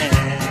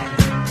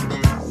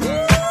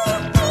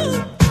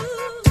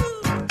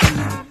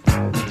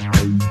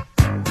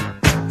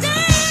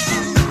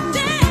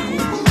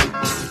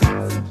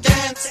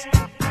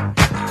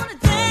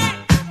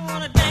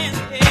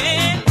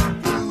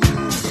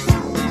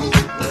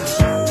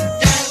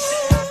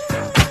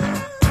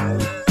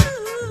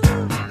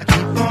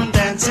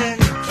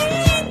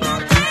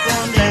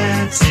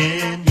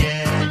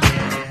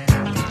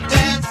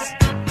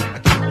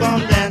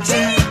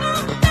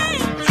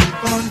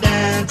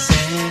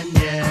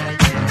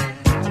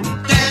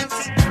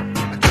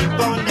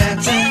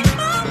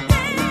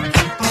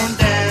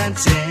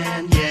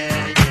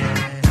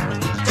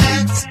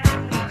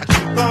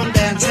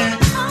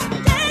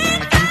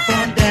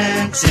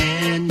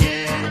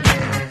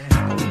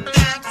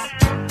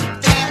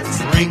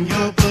 Bring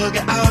your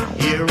boogie out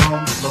here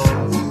on the floor.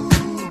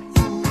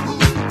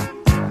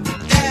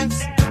 Dance,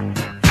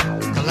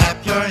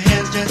 clap your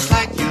hands just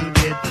like you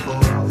did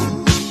before.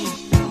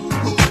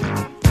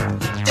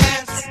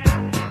 Dance,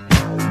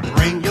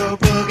 bring your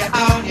boogie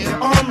out here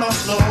on the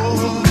floor.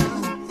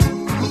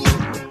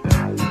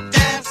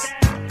 Dance,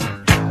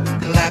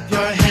 clap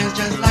your hands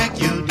just like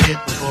you did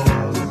before.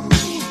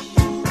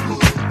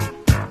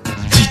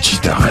 DJ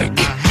Tarek.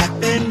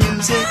 Happy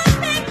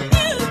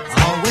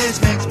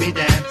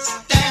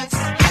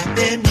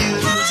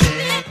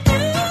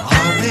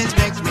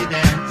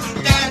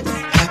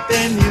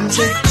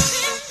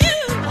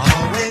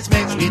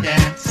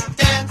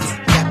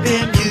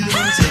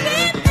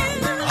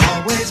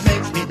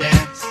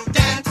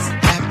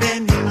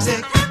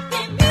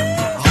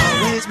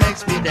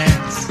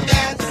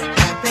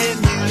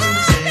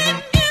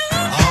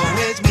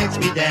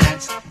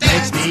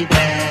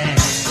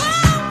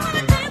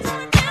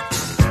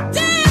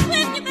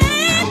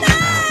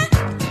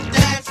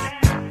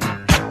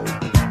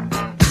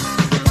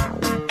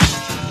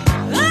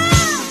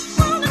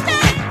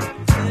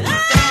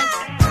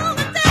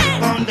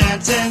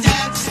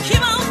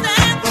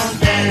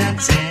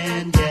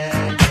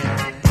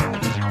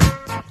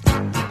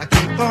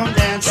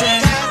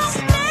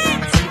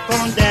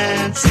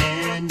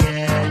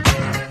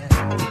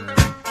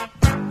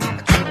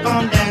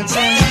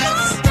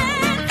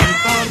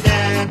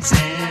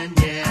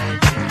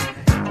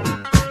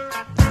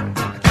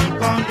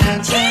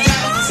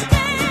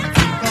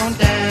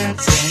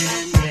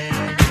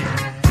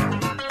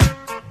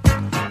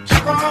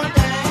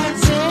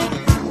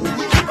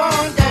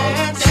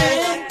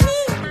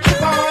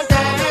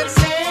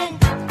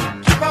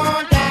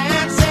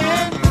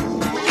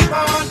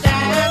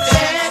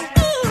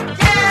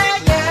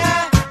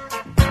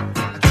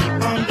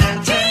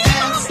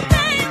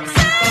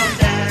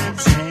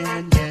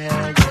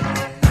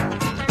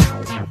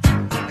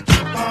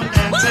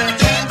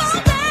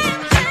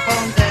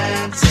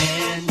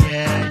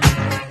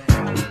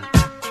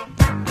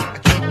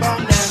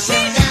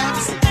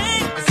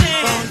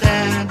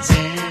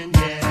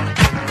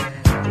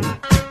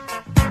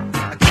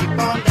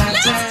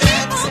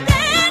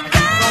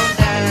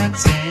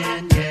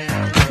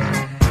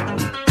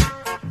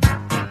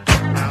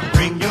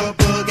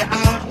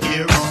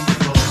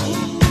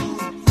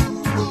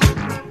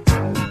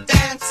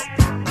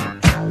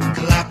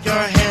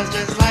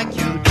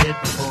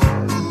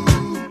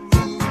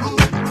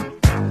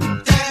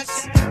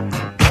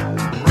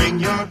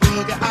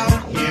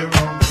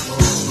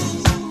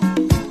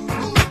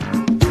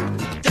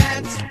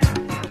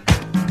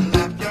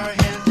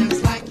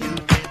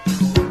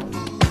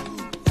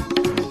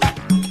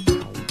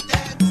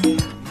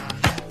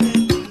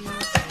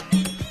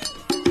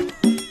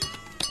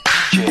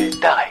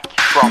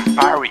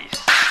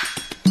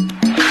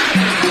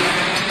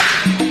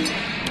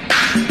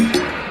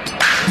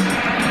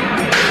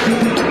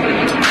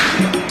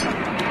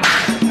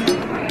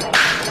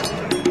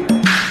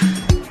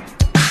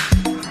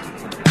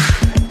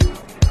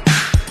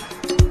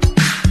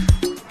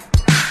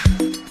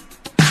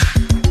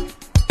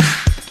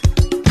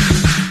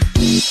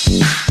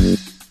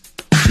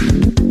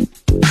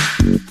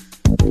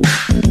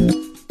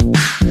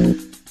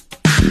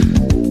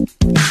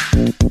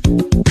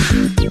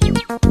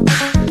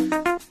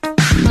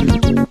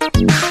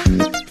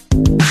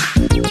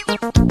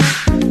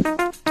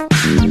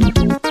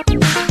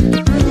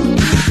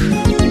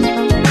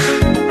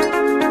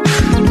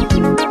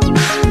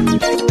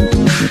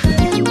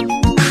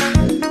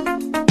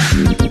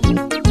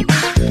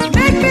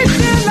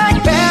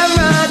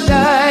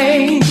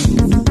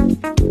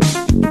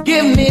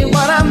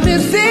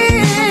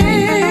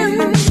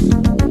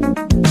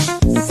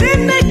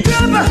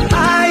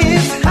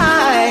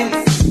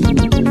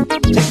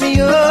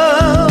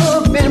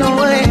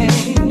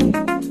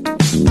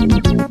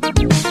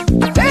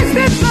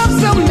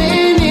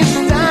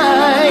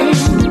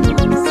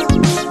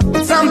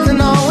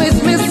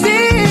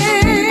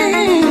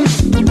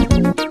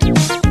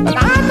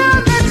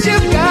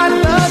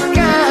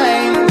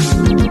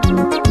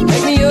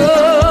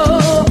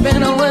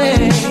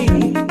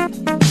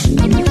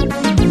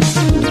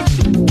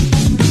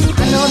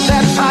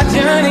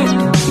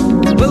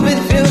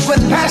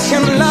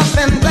love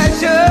and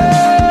pleasure.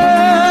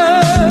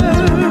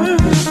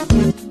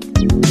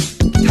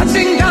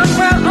 Touching down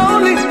where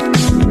only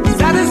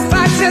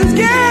satisfaction's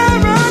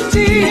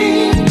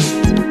guaranteed.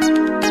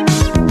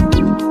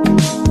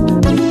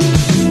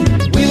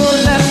 We will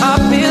let our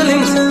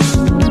feelings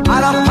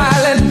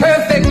autopilot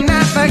perfect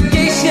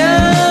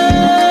navigation.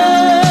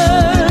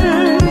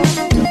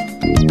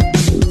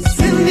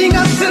 Sending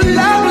us to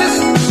loveless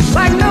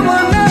like no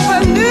one ever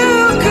knew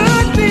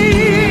could be.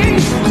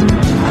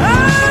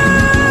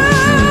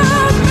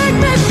 Oh, make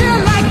me feel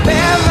like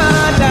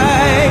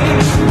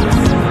paradise.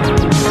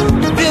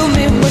 Fill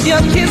me with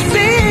your kisses.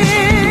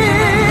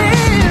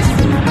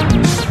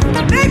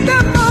 Make the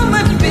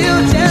moment feel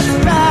just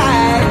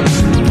right.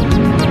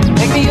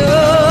 Make me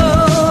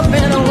up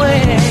and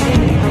away.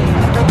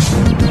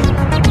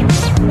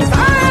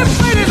 I have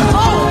waited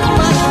all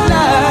my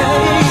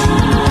life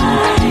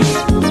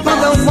for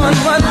the one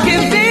worth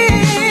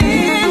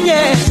giving,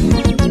 yeah.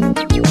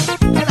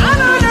 And I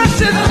know not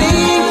to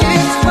think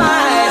it's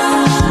twice.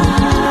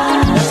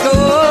 Let's go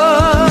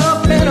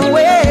up and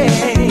away.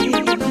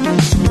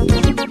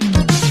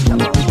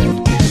 Come on.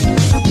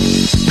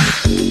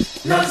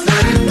 Love's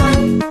not in flight.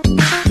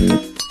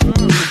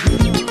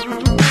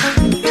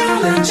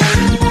 Feeling just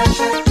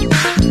pleasure.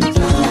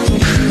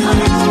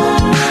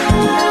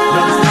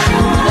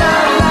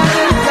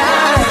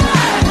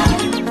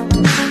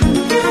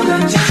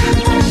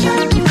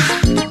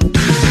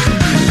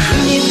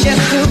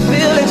 Just to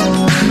feel it,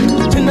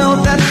 to know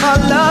that our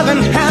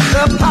loving has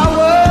the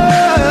power,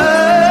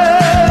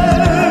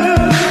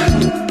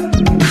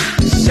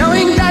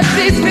 showing that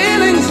these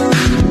feelings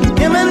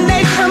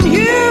emanate from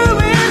you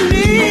and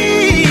me.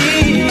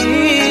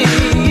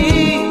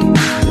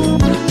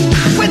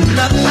 With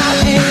the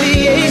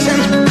aviation,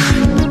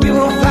 we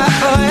will fly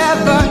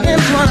forever in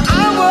 1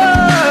 hour,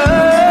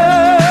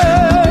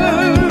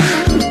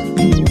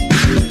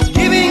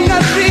 giving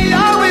us the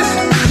always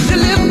to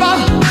live for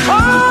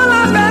all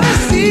our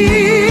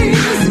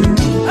fantasies.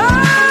 Oh,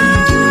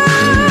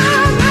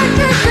 make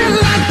me feel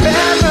like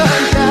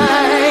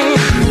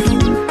paradise.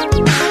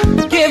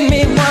 Give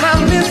me what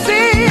I'm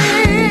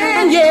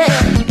missing, yeah.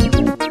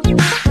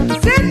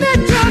 Send me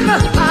to the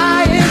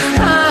highest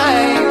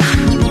high.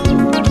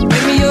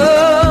 Make me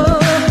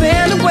up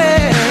and away.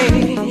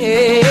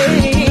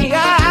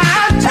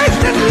 I've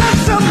tasted love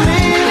so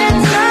many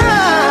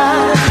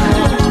times,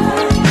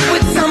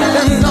 with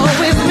something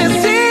always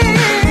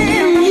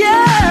missing,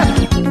 yeah.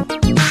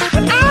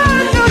 But I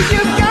know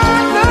you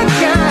got the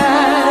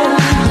kind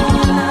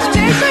to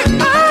take me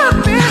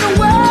up and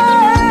away,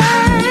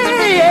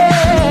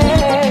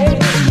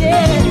 yeah.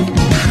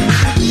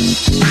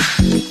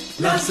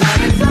 Love's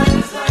like a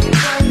flight,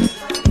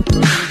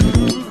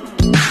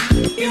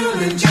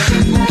 you'll enjoy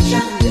your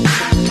pleasure.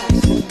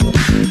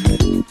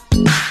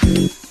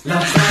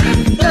 Love's like a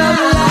flight,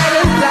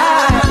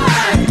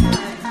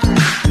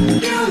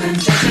 you'll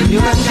enjoy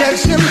your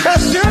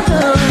pleasure.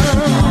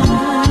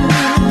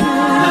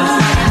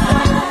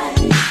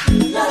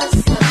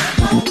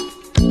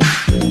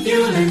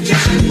 You'll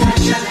enjoy your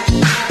pleasure.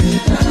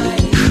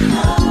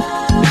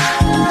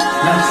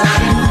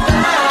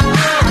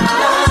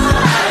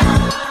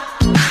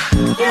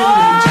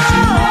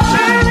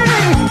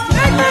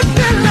 Make me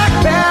feel like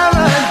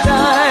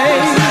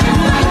paradise.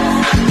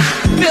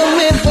 Fill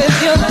me with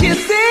your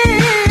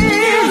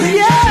kisses,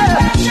 yeah.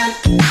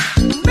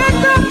 Make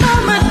the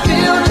moment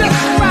feel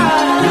just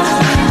right.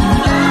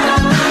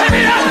 Let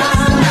me up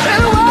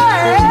and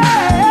away.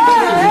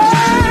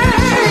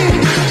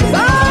 'Cause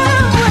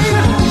I've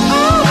waited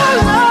all my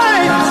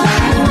life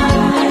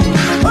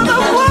for the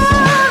one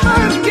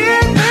worth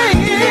giving.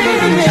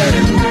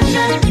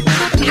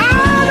 I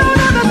don't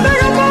ever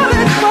think about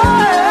it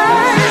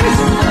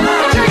twice.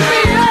 Take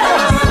me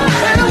up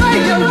and away,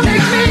 you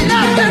take me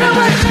up and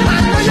away. I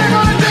know you're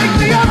gonna take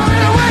me up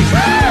and away.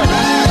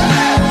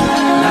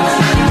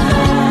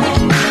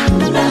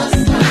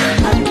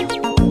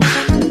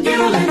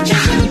 You'll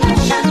enjoy your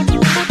pleasure.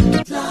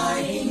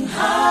 Flying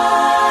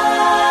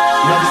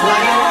high. Looks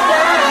like a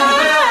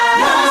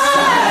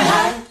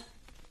fly.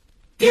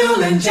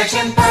 Fuel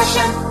injection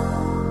passion.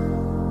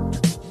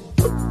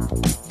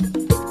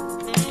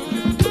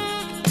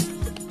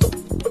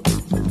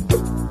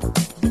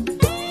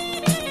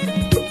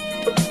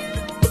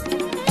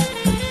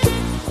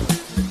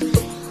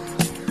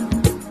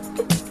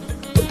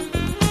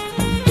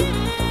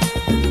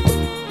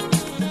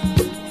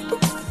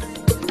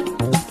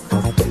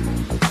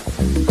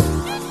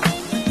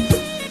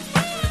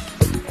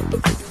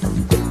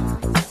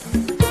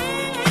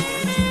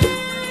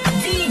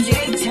 DJ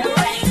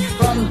Tarek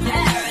from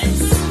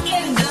Paris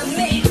in the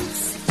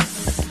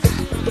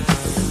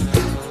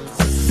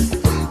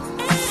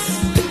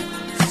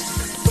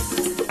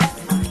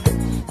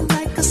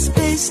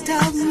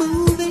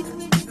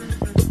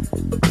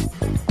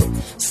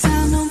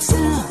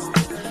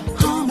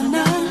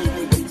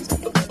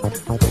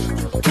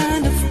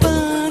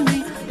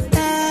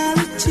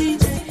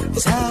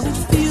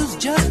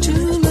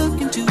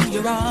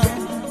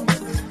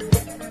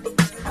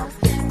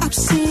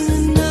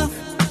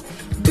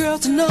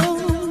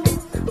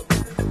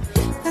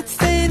that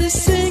fate is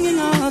singing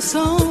our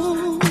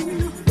song.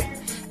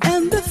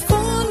 And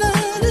before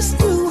night is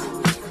through,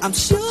 I'm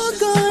sure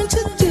going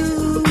to do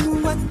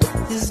what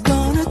is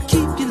gonna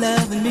keep you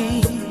loving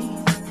me.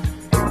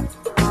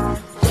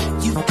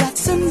 You've got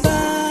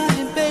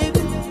somebody,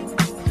 baby,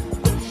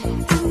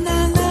 and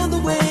I love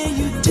the way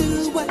you do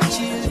what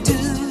you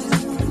do.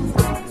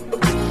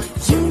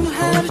 You know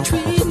how to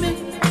treat me,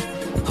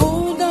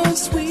 hold on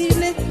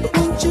sweetly.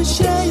 Won't you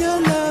share your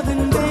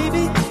loving,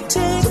 baby?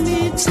 Take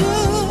me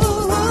to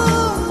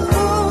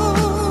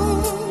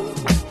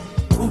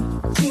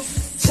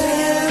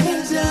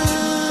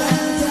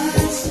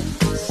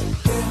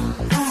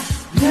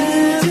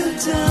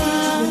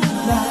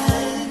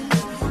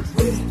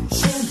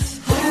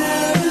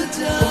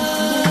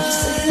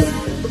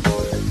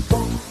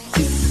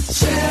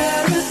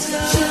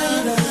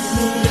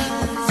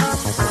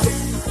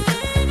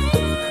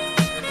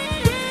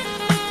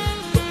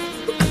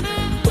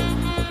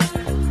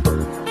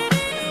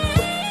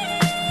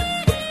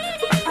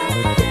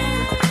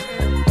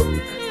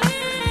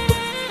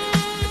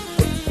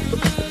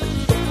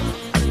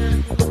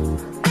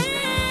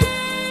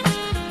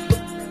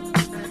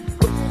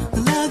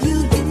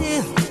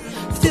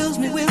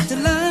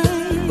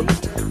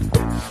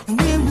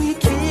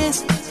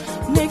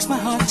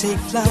take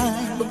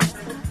flight.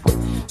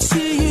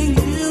 Seeing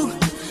you,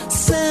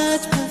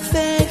 such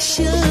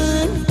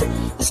perfection.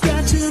 It's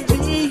got to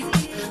be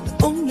the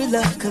only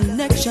love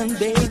connection,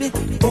 baby.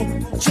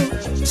 Won't you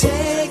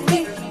take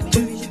me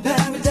to your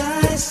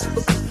paradise?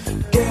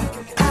 Girl,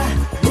 I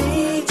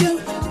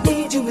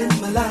need you in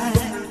my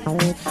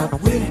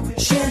life.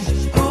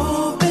 Wishing,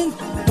 hoping,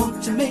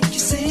 want to make you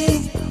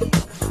see.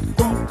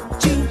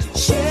 Won't you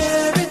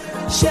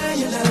share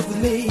your love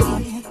with me?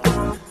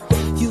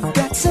 You've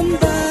got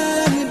somebody